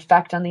can have an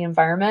effect on the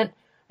environment,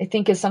 I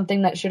think is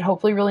something that should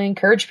hopefully really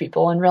encourage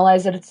people, and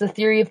realize that it's the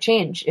theory of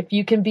change. If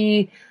you can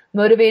be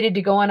motivated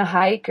to go on a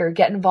hike or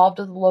get involved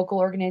with a local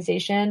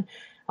organization,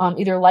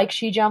 either like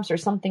She Jumps or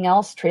something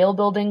else, trail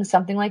building,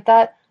 something like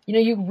that,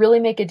 you really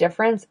make a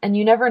difference, and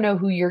you never know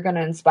who you're going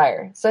to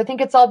inspire. So I think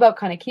it's all about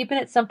kind of keeping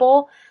it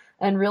simple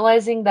and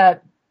realizing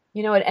that,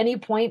 at any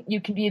point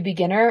you can be a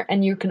beginner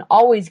and you can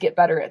always get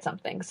better at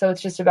something. So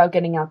it's just about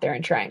getting out there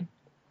and trying.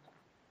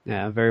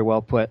 Yeah, very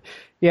well put.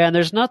 Yeah, and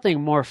there's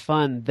nothing more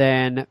fun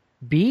than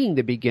being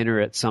the beginner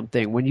at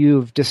something when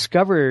you've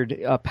discovered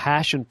a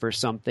passion for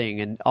something,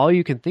 and all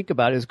you can think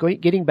about is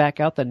getting back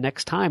out the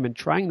next time and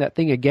trying that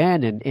thing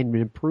again and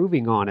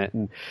improving on it.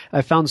 And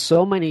I found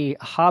so many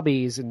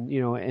hobbies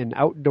and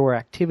outdoor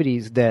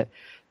activities that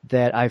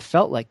I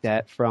felt like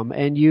that from,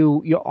 and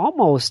you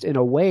almost in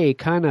a way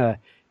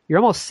you're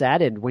almost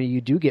saddened when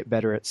you do get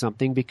better at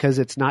something, because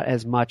it's not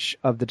as much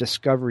of the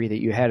discovery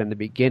that you had in the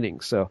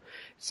beginning. So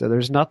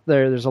there's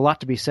a lot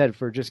to be said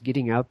for just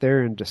getting out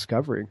there and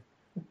discovering.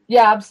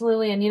 Yeah,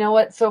 absolutely. And you know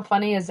what's so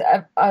funny is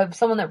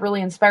someone that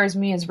really inspires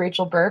me is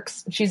Rachel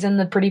Burks. She's in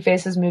the Pretty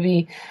Faces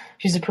movie.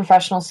 She's a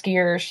professional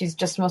skier. She's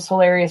just the most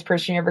hilarious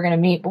person you're ever going to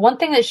meet. But one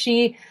thing that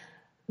she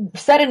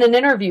said in an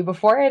interview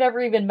before I had ever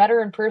even met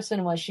her in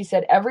person was, she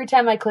said, every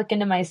time I click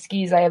into my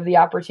skis, I have the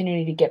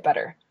opportunity to get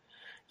better.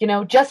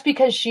 Just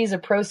because she's a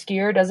pro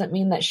skier doesn't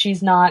mean that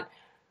she's not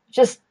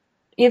just,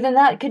 even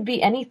that could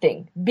be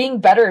anything. Being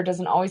better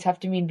doesn't always have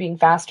to mean being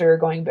faster or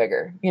going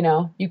bigger.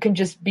 You can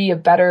just be a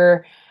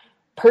better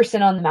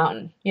person on the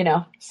mountain,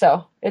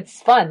 so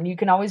it's fun. You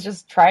can always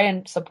just try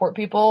and support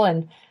people,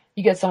 and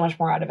you get so much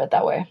more out of it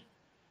that way.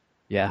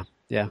 Yeah,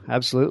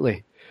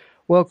 absolutely.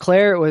 Well,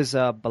 Claire, it was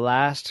a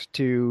blast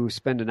to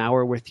spend an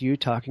hour with you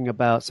talking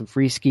about some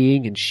free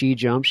skiing and She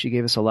Jumps. She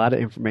gave us a lot of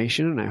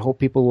information, and I hope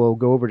people will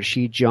go over to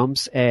She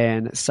Jumps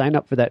and sign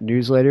up for that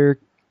newsletter.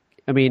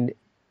 I mean,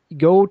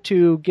 go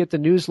to get the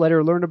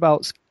newsletter, learn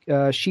about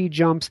She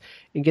Jumps,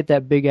 and get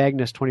that Big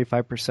Agnes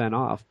 25%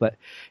 off. But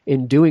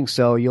in doing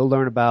so, you'll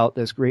learn about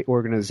this great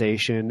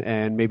organization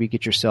and maybe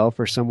get yourself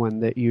or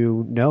someone that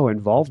you know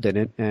involved in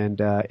it, and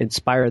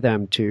inspire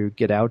them to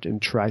get out and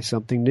try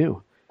something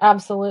new.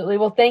 Absolutely.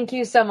 Well, thank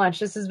you so much.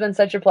 This has been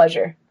such a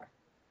pleasure.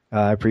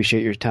 I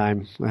appreciate your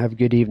time. Have a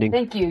good evening.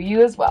 Thank you.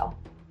 You as well.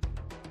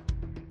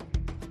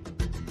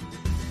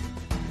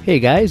 Hey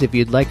guys, if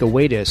you'd like a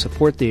way to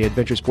support the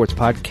Adventure Sports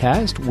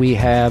Podcast, we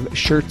have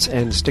shirts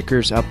and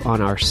stickers up on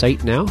our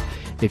site now.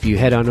 If you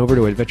head on over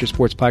to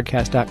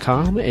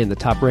adventuresportspodcast.com, in the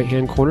top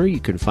right-hand corner,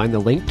 you can find the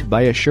link to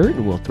buy a shirt,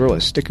 and we'll throw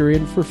a sticker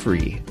in for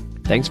free.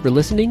 Thanks for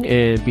listening,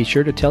 and be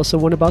sure to tell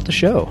someone about the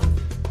show.